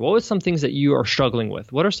hear? What are some things that you are struggling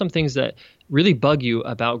with? What are some things that really bug you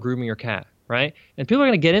about grooming your cat? Right? And people are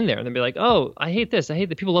going to get in there and they'll be like, oh, I hate this. I hate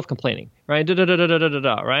that people love complaining. Right?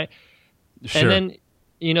 Right? Sure. And then,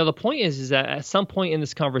 the point is that at some point in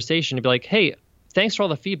this conversation, you'd be like, hey, thanks for all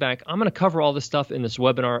the feedback. I'm going to cover all this stuff in this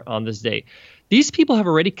webinar on this day. These people have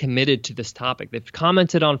already committed to this topic. They've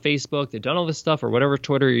commented on Facebook. They've done all this stuff, or whatever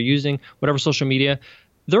Twitter you're using, whatever social media.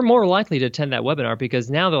 They're more likely to attend that webinar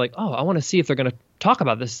because now they're like, oh, I want to see if they're going to talk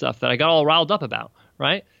about this stuff that I got all riled up about,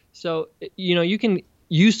 right? So, you can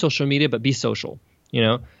use social media, but be social,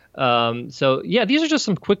 So, yeah, these are just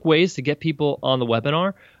some quick ways to get people on the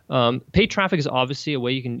webinar. Paid traffic is obviously a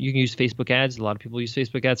way you can use Facebook ads. A lot of people use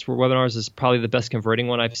Facebook ads for webinars. Is probably the best converting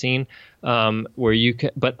one I've seen. Where you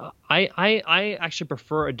can, but I actually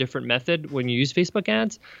prefer a different method when you use Facebook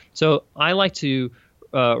ads. So I like to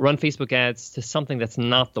run Facebook ads to something that's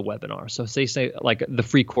not the webinar. So say like the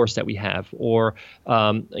free course that we have, or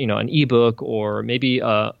an ebook, or maybe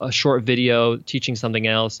a short video teaching something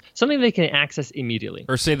else, something they can access immediately.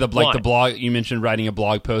 Or say the blog you mentioned, writing a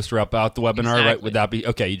blog post about the webinar, exactly. Right? Would that be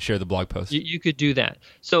okay? You'd share the blog post. You could do that.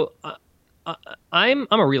 So I'm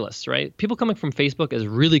a realist, right? People coming from Facebook is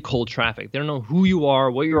really cold traffic. They don't know who you are,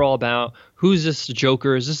 what you're all about, who's this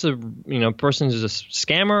joker, is this a person who's a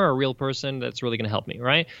scammer or a real person that's really going to help me,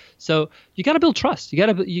 right? So you got to build trust. You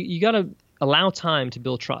got to allow time to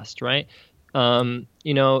build trust, right?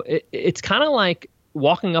 It's kind of like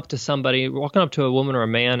walking up to a woman or a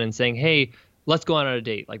man and saying, hey, let's go on a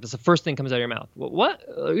date. Like, that's the first thing comes out of your mouth. What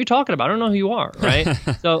are you talking about? I don't know who you are, right?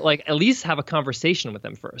 So, like, at least have a conversation with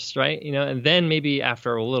them first, right? And then maybe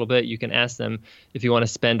after a little bit, you can ask them if you want to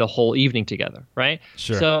spend a whole evening together, right?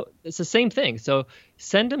 Sure. So it's the same thing. So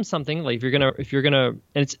send them something. Like, if you're gonna,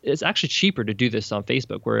 and it's actually cheaper to do this on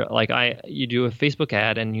Facebook, where you do a Facebook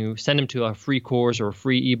ad and you send them to a free course or a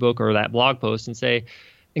free ebook or that blog post and say.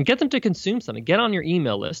 And get them to consume something. Get on your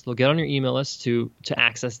email list. They'll get on your email list to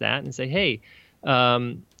access that and say, hey,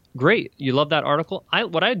 great, you love that article.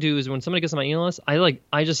 What I do is when somebody gets on my email list,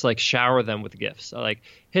 I just shower them with gifts. I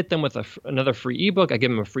hit them with another free ebook. I give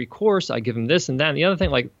them a free course. I give them this and that and the other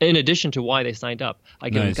thing. In addition to why they signed up, I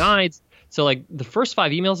give them guides. So the first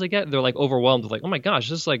 5 emails they get, they're overwhelmed. They're like, oh my gosh,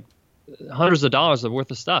 this is hundreds of dollars worth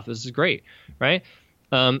of stuff. This is great, right?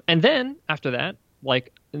 And then after that,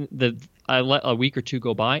 I let a week or two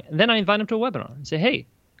go by, and then I invite them to a webinar and say, hey,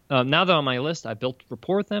 now they're on my list, I built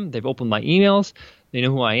rapport with them. They've opened my emails. They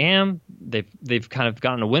know who I am. They've kind of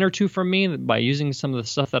gotten a win or two from me by using some of the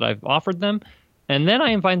stuff that I've offered them. And then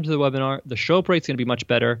I invite them to the webinar. The show up rate's going to be much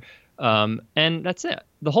better. And that's it.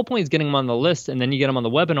 The whole point is getting them on the list, and then you get them on the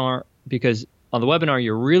webinar, because on the webinar,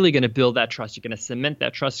 you're really going to build that trust. You're going to cement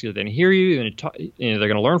that trust. They're going to hear you. They're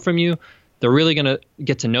going to learn from you. they're really going to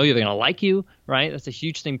get to know you. They're going to like you, right? That's a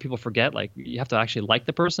huge thing people forget. Like, you have to actually like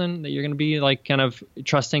the person that you're going to be like kind of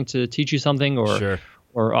trusting to teach you something or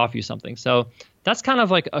offer you something. So that's kind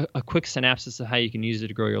of like a quick synopsis of how you can use it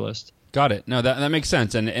to grow your list. Got it. No, that makes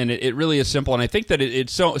sense, and it really is simple. And I think that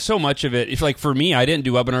it's so much of it. If like for me, I didn't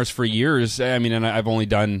do webinars for years. I mean, and I've only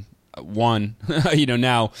done one,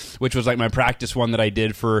 now, which was like my practice one that I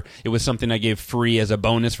did it was something I gave free as a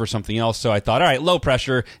bonus for something else. So I thought, all right, low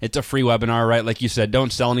pressure, it's a free webinar, right? Like you said,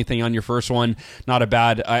 don't sell anything on your first one. Not a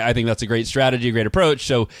bad, I think that's a great strategy, a great approach.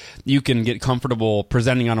 So you can get comfortable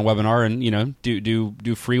presenting on a webinar and,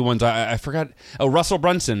 do free ones. I forgot. Oh, Russell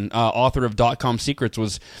Brunson, author of .com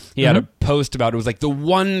Secrets he had a post about, it was like the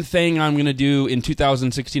one thing I'm going to do in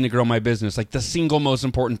 2016 to grow my business, like the single most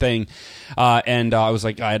important thing. And I was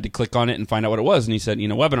like, I had to click on it and find out what it was, and he said,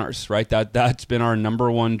 webinars, right? That's been our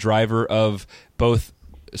number one driver of both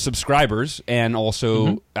subscribers and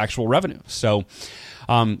also actual revenue. So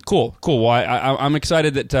cool. Well, I'm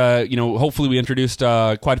excited that hopefully we introduced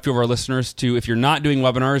quite a few of our listeners to, if you're not doing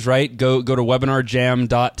webinars, right, go to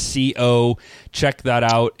webinarjam.co, check that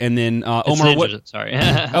out, and then Omar, what? Sorry.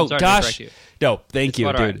 Oh sorry gosh, no, thank you,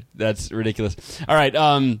 dude. Right. That's ridiculous. All right.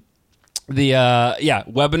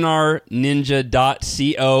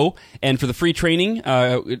 Webinarninja.co, and for the free training,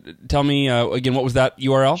 tell me again, what was that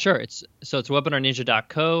URL? Sure, it's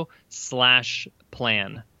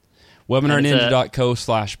webinarninja.co/plan.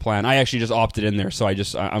 Webinarninja.co/plan. I actually just opted in there, so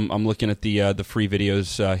I'm looking at the free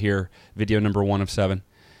videos here. Video number 1 of 7,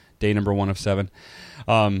 day number 1 of 7.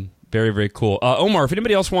 Very, very cool. Omar, if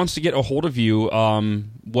anybody else wants to get a hold of you,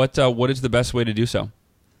 what is the best way to do so?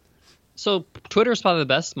 So Twitter is probably the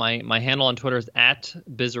best. My handle on Twitter is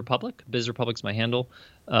 @BizRepublic. BizRepublic's my handle.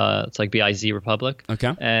 It's like BIZ Republic.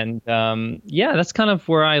 Okay. And that's kind of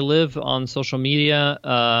where I live on social media.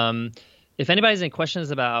 If anybody has any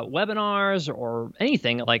questions about webinars or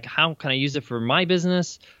anything, like how can I use it for my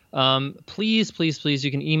business, please,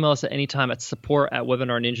 you can email us at any time at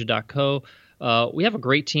support@webinarninja.co. We have a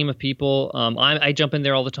great team of people. I jump in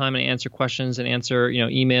there all the time and answer questions and answer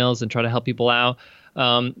emails and try to help people out.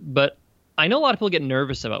 But I know a lot of people get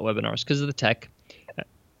nervous about webinars because of the tech,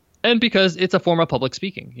 and because it's a form of public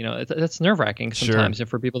speaking. It's nerve-wracking sometimes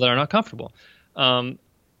for people that are not comfortable.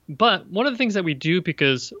 But one of the things that we do,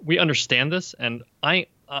 because we understand this, and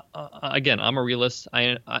again, I'm a realist.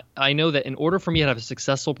 I know that in order for me to have a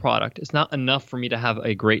successful product, it's not enough for me to have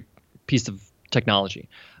a great piece of technology.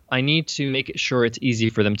 I need to make sure it's easy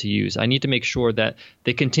for them to use. I need to make sure that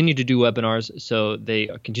they continue to do webinars, so they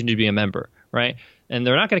continue to be a member, right? And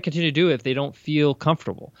they're not going to continue to do it if they don't feel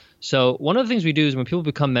comfortable. So one of the things we do is when people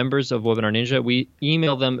become members of Webinar Ninja, we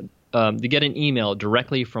email them. They get an email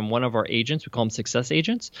directly from one of our agents. We call them success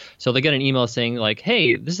agents. So they get an email saying like,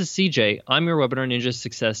 hey, this is CJ. I'm your Webinar Ninja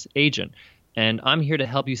success agent, and I'm here to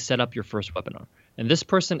help you set up your first webinar. And this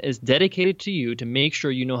person is dedicated to you to make sure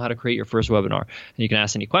you know how to create your first webinar. And you can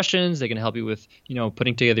ask any questions. They can help you with,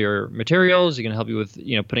 putting together your materials. You can help you with,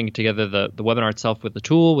 putting together the webinar itself with the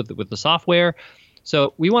tool, with the software.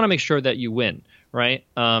 So we want to make sure that you win, right?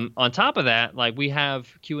 On top of that, like we have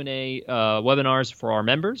Q&A webinars for our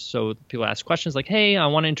members. So people ask questions like, hey, I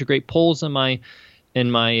want to integrate polls in my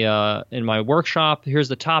workshop. Here's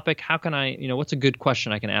the topic. How can I, what's a good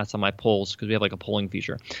question I can ask on my polls? Because we have like a polling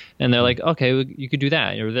feature. And they're like, okay, you could do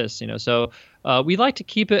that or this, So we like to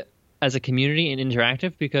keep it as a community and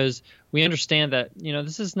interactive because we understand that,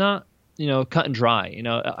 this is not, cut and dry.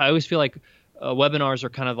 I always feel like webinars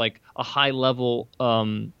are kind of like a high level, I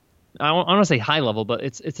don't want to say high level, but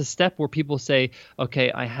it's a step where people say,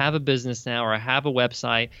 okay, I have a business now, or I have a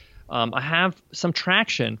website. I have some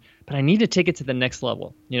traction, but I need to take it to the next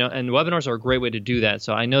level, and webinars are a great way to do that.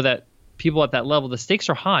 So I know that people at that level, the stakes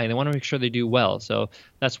are high and they want to make sure they do well. So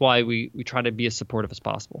that's why we try to be as supportive as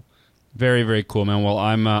possible. Very, very cool, man. Well,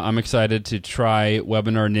 I'm excited to try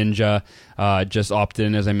Webinar Ninja. Just opt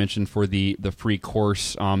in, as I mentioned, for the free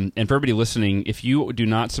course. And for everybody listening, if you do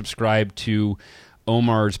not subscribe to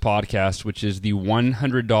Omar's podcast, which is the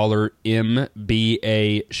 $100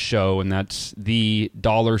 MBA show, and that's the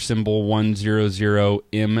 $100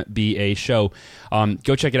 MBA show.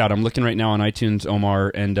 Go check it out. I'm looking right now on iTunes,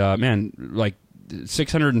 Omar, and man, like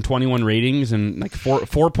 621 ratings and like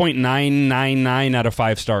 4.999 out of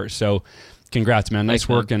 5 stars. So congrats, man. Nice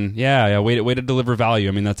work. Man. And yeah, way to deliver value.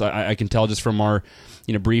 I mean, that's I can tell just from our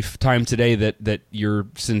brief time today that you're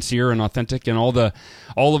sincere and authentic, and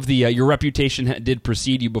all of the your reputation did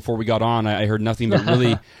precede you before we got on. I heard nothing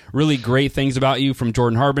but really great things about you from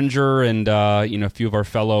Jordan Harbinger and a few of our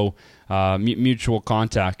fellow mutual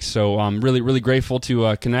contacts. So I'm really grateful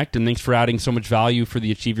to connect, and thanks for adding so much value for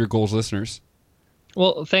the Achieve Your Goals listeners.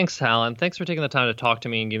 Well, thanks, Hal, and thanks for taking the time to talk to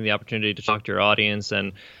me and give me the opportunity to talk to your audience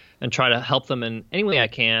and try to help them in any way I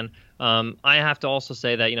can. I have to also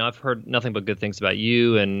say that I've heard nothing but good things about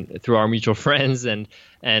you and through our mutual friends, and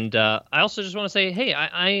I also just want to say, hey,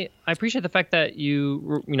 I appreciate the fact that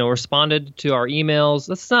you responded to our emails.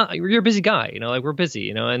 You're a busy guy, like we're busy,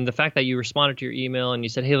 and the fact that you responded to your email and you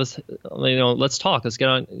said, hey, let's talk, let's get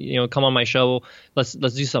on, come on my show, let's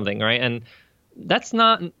do something, right? And that's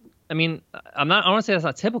not. I mean, I want to say that's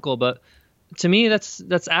not typical, but to me, that's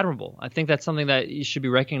admirable. I think that's something that you should be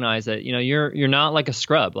recognized, that you're not like a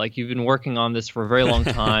scrub. Like, you've been working on this for a very long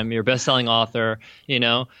time. You're a best-selling author,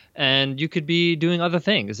 and you could be doing other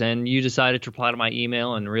things. And you decided to reply to my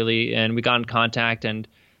email and we got in contact, and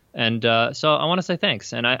so I want to say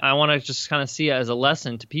thanks. And I want to just kind of see it as a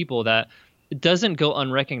lesson to people that it doesn't go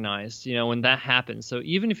unrecognized, when that happens. So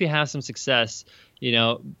even if you have some success,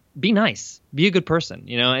 be nice, be a good person.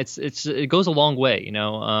 It goes a long way,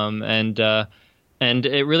 and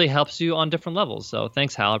it really helps you on different levels. So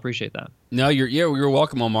thanks, Hal. I appreciate that. No, you're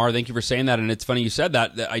welcome, Omar. Thank you for saying that. And it's funny you said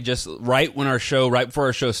that. I just right before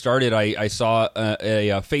our show started, I saw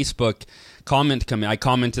a Facebook comment come in. I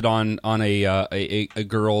commented on a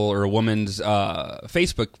girl or a woman's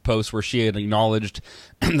Facebook post where she had acknowledged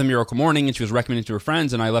the Miracle Morning, and she was recommending it to her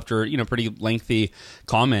friends, and I left her pretty lengthy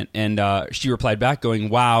comment, and she replied back going,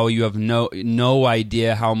 wow, you have no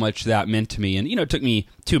idea how much that meant to me. And it took me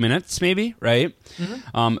 2 minutes maybe, right?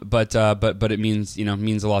 Mm-hmm. But it means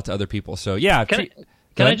means a lot to other people. So yeah.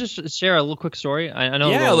 Can I just share a little quick story? I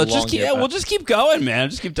know. Yeah, we'll just keep going, man.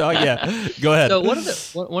 Just keep talking. Yeah, go ahead. So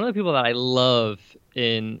one of the people that I love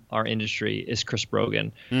in our industry is Chris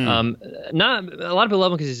Brogan. Not a lot of people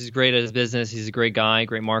love him because he's great at his business. He's a great guy,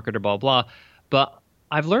 great marketer, blah blah. But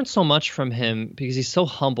I've learned so much from him because he's so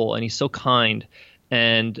humble and he's so kind.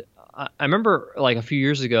 And I remember like a few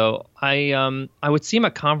years ago, I would see him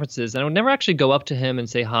at conferences, and I would never actually go up to him and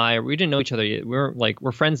say hi. We didn't know each other yet.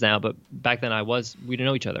 We're friends now, but back then we didn't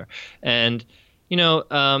know each other. And and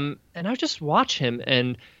I would just watch him,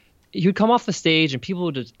 and he would come off the stage, and people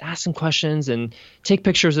would just ask him questions and take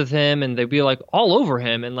pictures of him, and they'd be like all over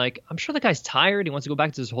him. And like, I'm sure the guy's tired. He wants to go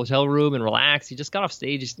back to his hotel room and relax. He just got off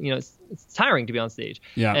stage. It's tiring to be on stage.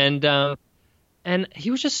 Yeah. And he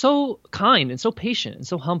was just so kind and so patient and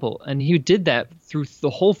so humble. And he did that through the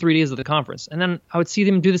whole 3 days of the conference. And then I would see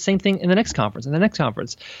him do the same thing in the next conference and the next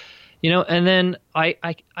conference, and then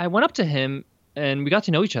I went up to him and we got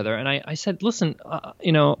to know each other. And I said, listen,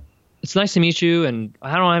 it's nice to meet you. And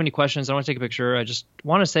I don't have any questions. I don't want to take a picture. I just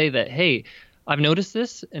want to say that, hey, I've noticed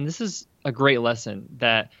this, and this is a great lesson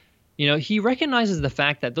that, he recognizes the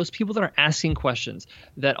fact that those people that are asking questions,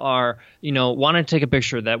 that are, wanting to take a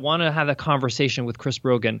picture, that want to have a conversation with Chris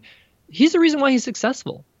Brogan, he's the reason why he's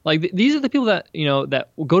successful. Like, these are the people that, that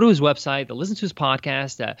will go to his website, that listen to his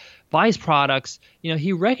podcast, that buy his products.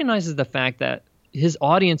 He recognizes the fact that his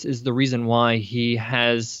audience is the reason why he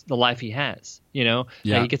has the life he has, that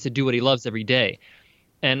he gets to do what he loves every day.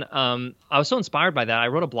 And I was so inspired by that. I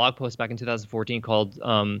wrote a blog post back in 2014 called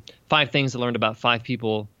 5 Things I Learned About 5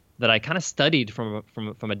 People that I kind of studied from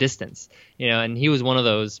a distance, and he was one of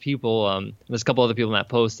those people. There's a couple other people in that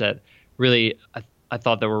post that really I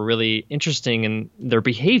thought that were really interesting in their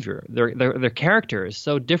behavior. Their character is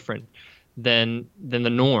so different than the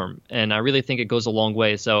norm, and I really think it goes a long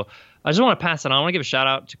way. So I just want to pass it on. I want to give a shout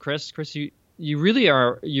out to Chris. Chris, you really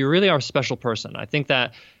are a special person. I think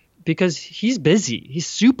that because he's busy, he's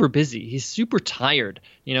super busy, he's super tired.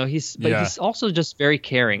 He's also just very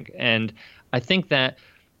caring, and I think that.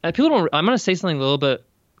 People don't. I'm going to say something a little bit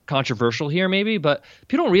controversial here, maybe, but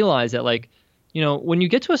people don't realize that, like, when you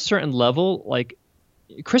get to a certain level, like,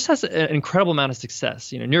 Chris has an incredible amount of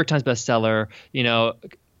success. New York Times bestseller.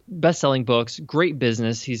 Best-selling books, great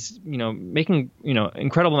business. He's making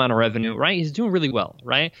incredible amount of revenue. Right? He's doing really well.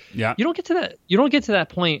 Right? Yeah. You don't get to that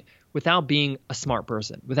point without being a smart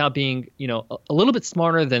person, without being a little bit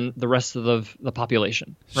smarter than the rest of the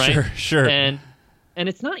population. Right? Sure. And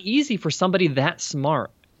it's not easy for somebody that smart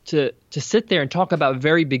to sit there and talk about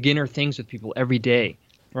very beginner things with people every day,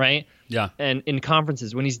 right? Yeah. And in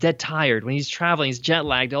conferences, when he's dead tired, when he's traveling, he's jet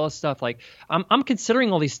lagged, all this stuff. Like, I'm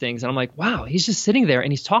considering all these things, and I'm like, wow, he's just sitting there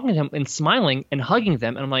and he's talking to them and smiling and hugging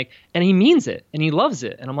them, and I'm like, and he means it and he loves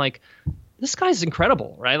it, and I'm like, this guy's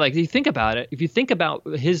incredible, right? Like, if you think about it, if you think about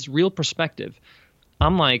his real perspective,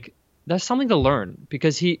 I'm like, that's something to learn,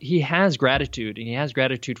 because he has gratitude, and he has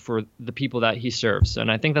gratitude for the people that he serves,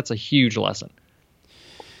 and I think that's a huge lesson.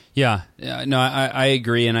 Yeah, no, I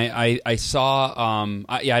agree, and I saw,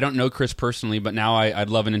 I don't know Chris personally, but now I'd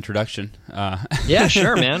love an introduction. Yeah,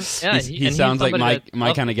 sure, man. Yeah, he sounds like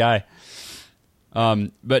my kind of guy.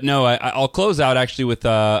 But no, I'll close out actually with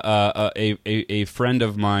a friend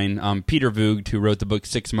of mine, Peter Voogd, who wrote the book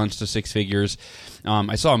 6 Months to Six Figures.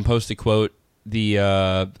 I saw him post a quote.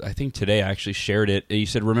 I think today I actually shared it. He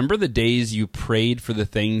said, "Remember the days you prayed for the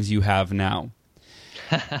things you have now."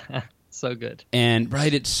 So good. And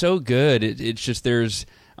right, it's so good. It's just there's.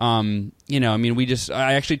 I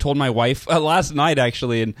actually told my wife last night,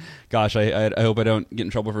 actually, and gosh, I hope I don't get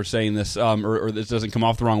in trouble for saying this, or this doesn't come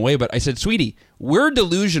off the wrong way, but I said, "Sweetie, we're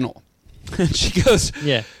delusional." And she goes,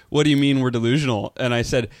 "Yeah. What do you mean we're delusional?" And I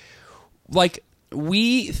said, like,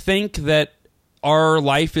 we think that our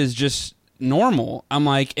life is just normal. I'm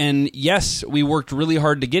like, and yes, we worked really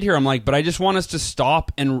hard to get here. I'm like, but I just want us to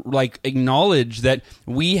stop and like acknowledge that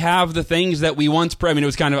we have the things that we once I mean, it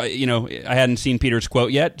was kind of, I hadn't seen Peter's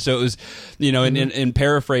quote yet, so it was, and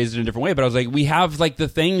paraphrased in a different way, but I was like, we have like the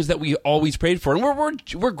things that we always prayed for, and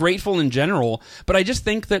we're grateful in general, but I just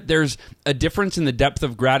think that there's a difference in the depth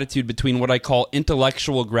of gratitude between what I call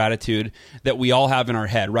intellectual gratitude that we all have in our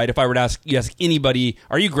head, right? If I were to ask anybody,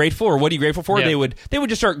 are you grateful, or what are you grateful for? Yeah. They would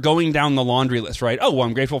just start going down the laundry list, right? Oh, well,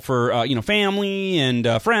 I'm grateful for family and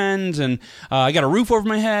friends, and I got a roof over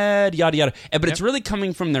my head, yada yada. But it's really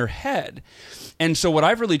coming from their head. And so what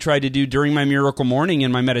I've really tried to do during my miracle morning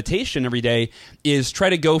and my meditation every day is try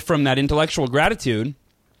to go from that intellectual gratitude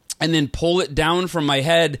and then pull it down from my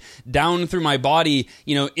head, down through my body,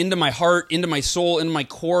 into my heart, into my soul, into my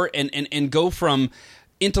core, and go from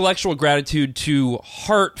intellectual gratitude to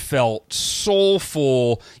heartfelt,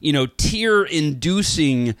 soulful,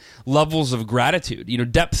 tear-inducing levels of gratitude,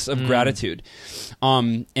 depths of gratitude.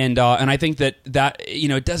 And I think that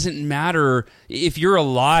it doesn't matter if you're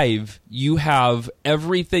alive, you have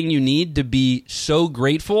everything you need to be so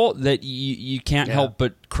grateful that you can't help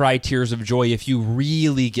but cry tears of joy if you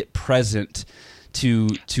really get present to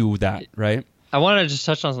that, right? I wanted to just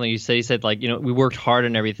touch on something you said. You said, like, we worked hard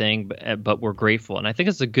and everything, but we're grateful. And I think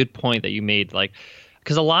it's a good point that you made, like,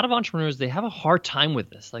 because a lot of entrepreneurs, they have a hard time with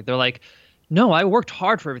this. Like, they're like, no, I worked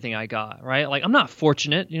hard for everything I got, right? Like, I'm not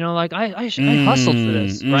fortunate, like, I hustled for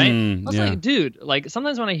this, right? I was like, dude, like,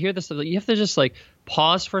 sometimes when I hear this stuff, like, you have to just, like,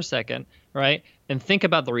 pause for a second, right? And think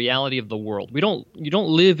about the reality of the world. You don't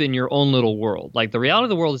live in your own little world. Like, the reality of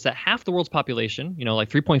the world is that half the world's population, like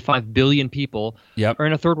 3.5 billion people, are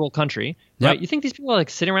in a third world country, right? You think these people are like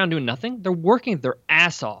sitting around doing nothing? They're working their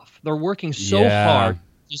ass off. They're working so hard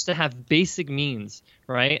just to have basic means,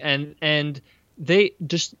 right? And they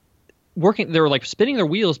just they're like spinning their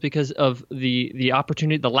wheels because of the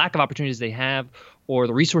opportunity, the lack of opportunities they have, or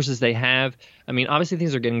the resources they have. I mean, obviously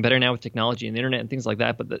things are getting better now with technology and the internet and things like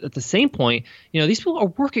that. But at the same point, these people are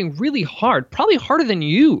working really hard, probably harder than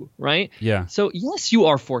you, right? Yeah. So yes, you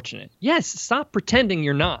are fortunate. Yes, stop pretending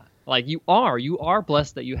you're not. Like, you are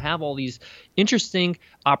blessed that you have all these interesting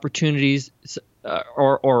opportunities,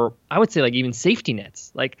 or I would say like even safety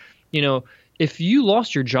nets. Like, if you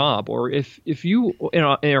lost your job, or if you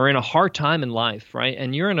are in a hard time in life, right,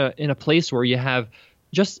 and you're in a place where you have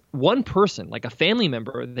just one person, like a family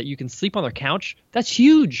member, that you can sleep on their couch, that's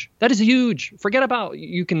huge. That is huge. Forget about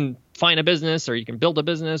you can find a business, or you can build a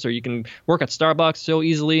business, or you can work at Starbucks so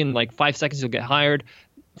easily in like 5 seconds you'll get hired.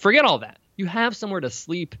 Forget all that. You have somewhere to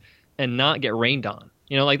sleep and not get rained on.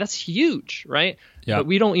 Like, that's huge, right? Yeah. But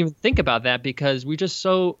we don't even think about that because we're just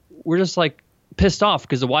like pissed off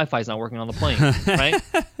because the Wi-Fi is not working on the plane, right?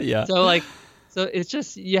 Yeah. So it's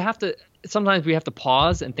just, sometimes we have to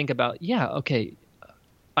pause and think about, okay,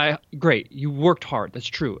 great, you worked hard, that's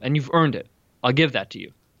true, and you've earned it. I'll give that to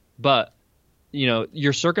you. But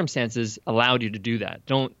your circumstances allowed you to do that.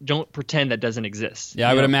 Don't pretend that doesn't exist. Yeah,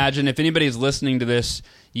 I would imagine if anybody's listening to this,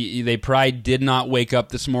 they probably did not wake up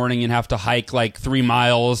this morning and have to hike like 3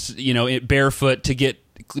 miles, barefoot to get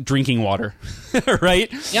drinking water, right?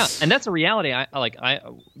 Yeah, and that's a reality. I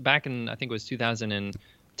back in, I think it was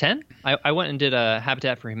 2010, I went and did a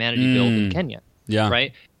Habitat for Humanity build in Kenya. Yeah.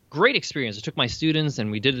 Right. Great experience. I took my students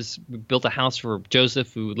and we built a house for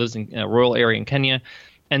Joseph, who lives in a rural area in Kenya.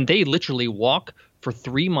 And they literally walk for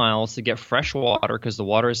 3 miles to get fresh water because the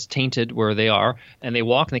water is tainted where they are. And they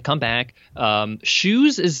walk and they come back.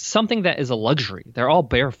 Shoes is something that is a luxury. They're all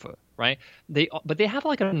barefoot, right? But they have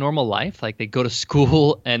like a normal life. Like, they go to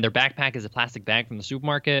school and their backpack is a plastic bag from the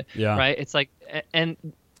supermarket, right? It's like, and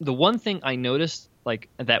the one thing I noticed, like,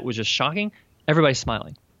 that was just shocking, everybody's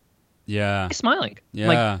smiling. Yeah. Smiling. Yeah.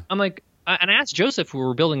 Like, I'm like, and I asked Joseph, who we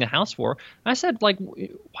were building a house for, I said, like, why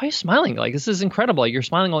are you smiling? Like, this is incredible. You're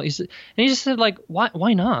smiling all. And he just said, like,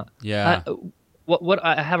 why not? Yeah. What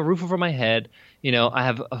I have a roof over my head. I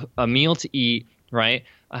have a meal to eat, right?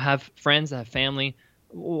 I have friends, I have family.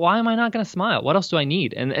 why am I not going to smile? What else do I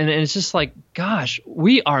need? And it's just like, gosh,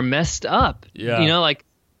 we are messed up. Yeah. You know, like,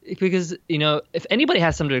 because, you know, if anybody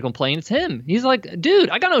has something to complain, it's him. He's like, dude,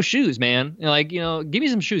 I got no shoes, man. You know, like, you know, give me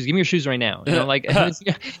some shoes. Give me your shoes right now. You know, like,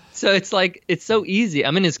 so it's like, it's so easy.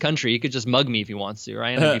 I'm in his country. He could just mug me if he wants to,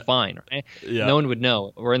 right? And it'd be fine, right? Yeah. No one would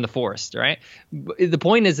know. We're in the forest, right? But the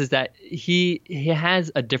point is that he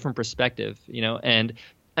has a different perspective, you know, and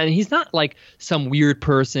he's not like some weird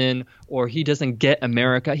person, or he doesn't get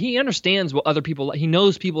America. He understands what other people. He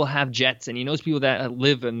knows people have jets, and he knows people that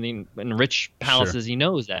live in rich palaces. Sure. He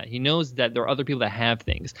knows that. He knows that there are other people that have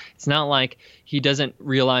things. It's not like he doesn't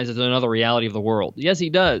realize there's another reality of the world. Yes, he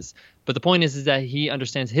does. But the point is that he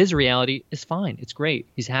understands his reality is fine. It's great.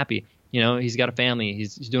 He's happy. You know, he's got a family.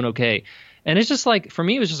 He's doing okay. And it's just like, for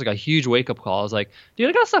me, it was just like a huge wake up call. I was like, dude,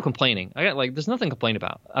 I gotta stop complaining. There's nothing to complain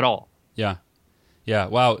about at all. Yeah. Yeah.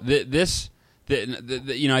 Wow. You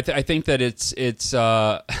know, I think that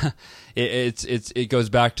it goes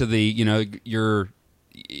back to the, you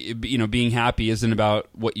know, being happy isn't about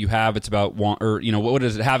what you have. It's about what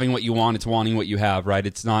is it? Having what you want. It's wanting what you have, right?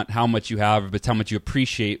 It's not how much you have, but it's how much you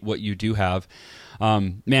appreciate what you do have.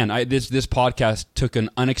 Man, this podcast took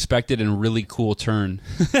an unexpected and really cool turn.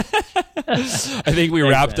 I think we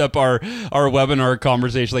wrapped up our webinar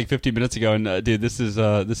conversation like 15 minutes ago, and dude, this is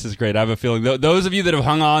great. I have a feeling those of you that have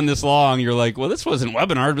hung on this long, you're like, well, this wasn't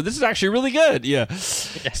webinar, but this is actually really good. Yeah.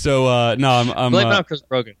 So no, I'm blame it on Chris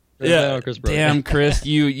Brogan. Yeah, damn, Chris,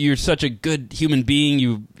 you're such a good human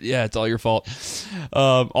being. It's all your fault.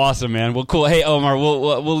 Awesome, man. Well, cool. Hey, Omar,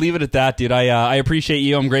 we'll leave it at that, dude. I appreciate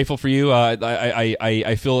you. I'm grateful for you.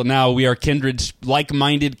 I feel now we are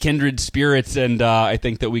like-minded kindred spirits, and I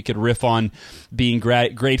think that we could riff on being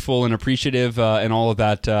grateful and appreciative and all of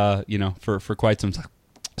that. You know, for quite some time.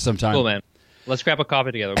 Cool, man. Let's grab a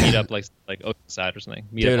coffee together. Meet up like Oceanside or something.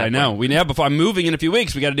 Dude, I know. Before I'm moving in a few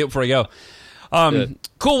weeks. We got to do it before I go.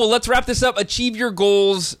 Cool. Well, let's wrap this up. Achieve Your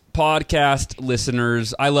Goals podcast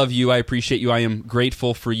listeners. I love you. I appreciate you. I am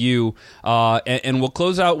grateful for you. And we'll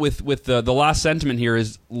close out with the last sentiment here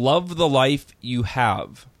is love the life you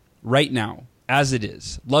have right now as it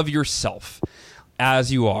is. Love yourself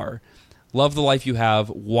as you are. Love the life you have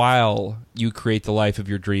while you create the life of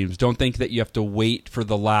your dreams. Don't think that you have to wait for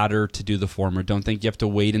the latter to do the former. Don't think you have to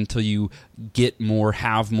wait until you get more,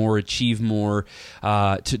 have more, achieve more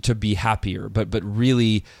to be happier. But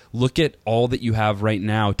really look at all that you have right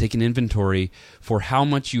now. Take an inventory for how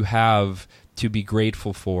much you have to be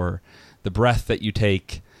grateful for. The breath that you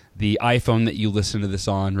take, the iPhone that you listen to this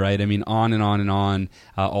on, right? I mean, on and on and on,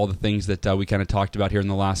 all the things that we kind of talked about here in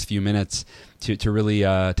the last few minutes to really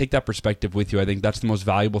take that perspective with you. I think that's the most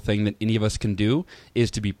valuable thing that any of us can do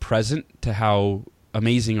is to be present to how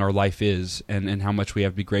amazing our life is and how much we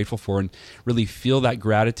have to be grateful for and really feel that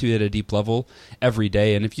gratitude at a deep level every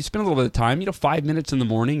day. And if you spend a little bit of time, 5 minutes in the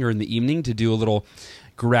morning or in the evening to do a little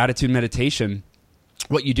gratitude meditation,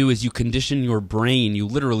 what you do is you condition your brain. You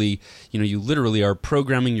literally are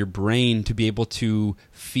programming your brain to be able to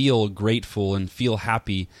feel grateful and feel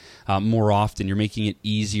happy more often. You're making it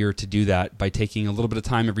easier to do that by taking a little bit of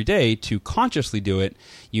time every day to consciously do it.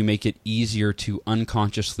 You make it easier to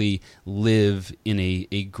unconsciously live in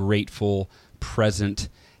a grateful, present,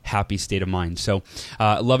 happy state of mind. So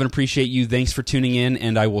love and appreciate you. Thanks for tuning in,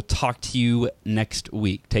 and I will talk to you next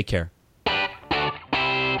week. Take care.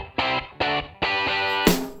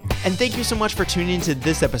 And thank you so much for tuning into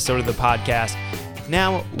this episode of the podcast.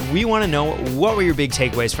 Now, we want to know, what were your big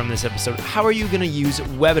takeaways from this episode? How are you going to use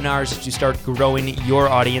webinars to start growing your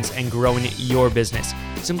audience and growing your business?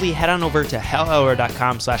 Simply head on over to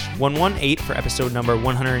hellelrod.com/118 for episode number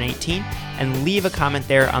 118 and leave a comment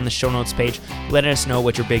there on the show notes page, letting us know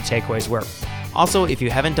what your big takeaways were. Also, if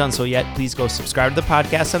you haven't done so yet, please go subscribe to the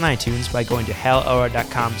podcast on iTunes by going to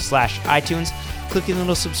hellelrod.com/iTunes, clicking the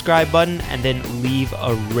little subscribe button, and then leave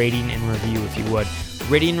a rating and review if you would.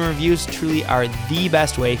 Rating and reviews truly are the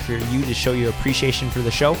best way for you to show your appreciation for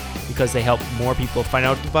the show because they help more people find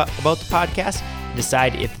out about the podcast and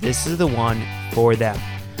decide if this is the one for them.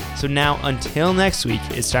 So now, until next week,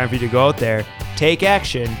 it's time for you to go out there, take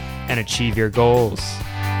action, and achieve your goals.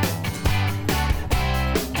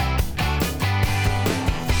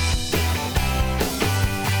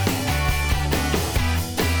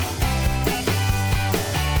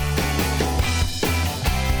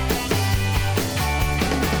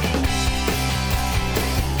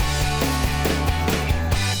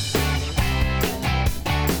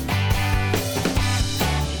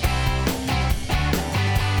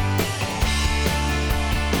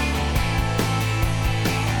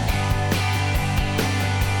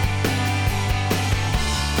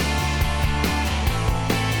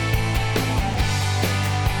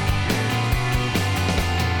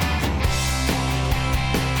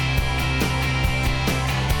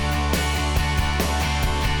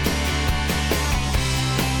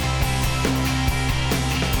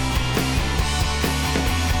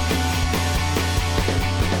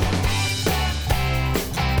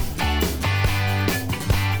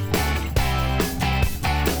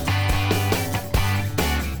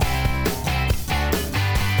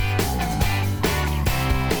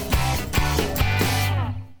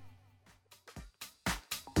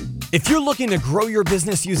 If you're looking to grow your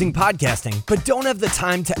business using podcasting, but don't have the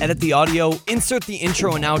time to edit the audio, insert the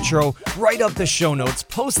intro and outro, write up the show notes,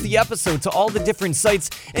 post the episode to all the different sites,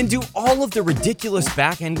 and do all of the ridiculous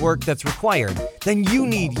back-end work that's required, then you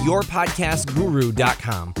need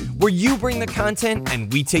yourpodcastguru.com, where you bring the content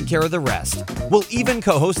and we take care of the rest. We'll even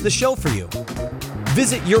co-host the show for you.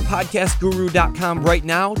 Visit yourpodcastguru.com right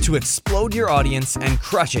now to explode your audience and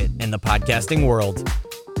crush it in the podcasting world.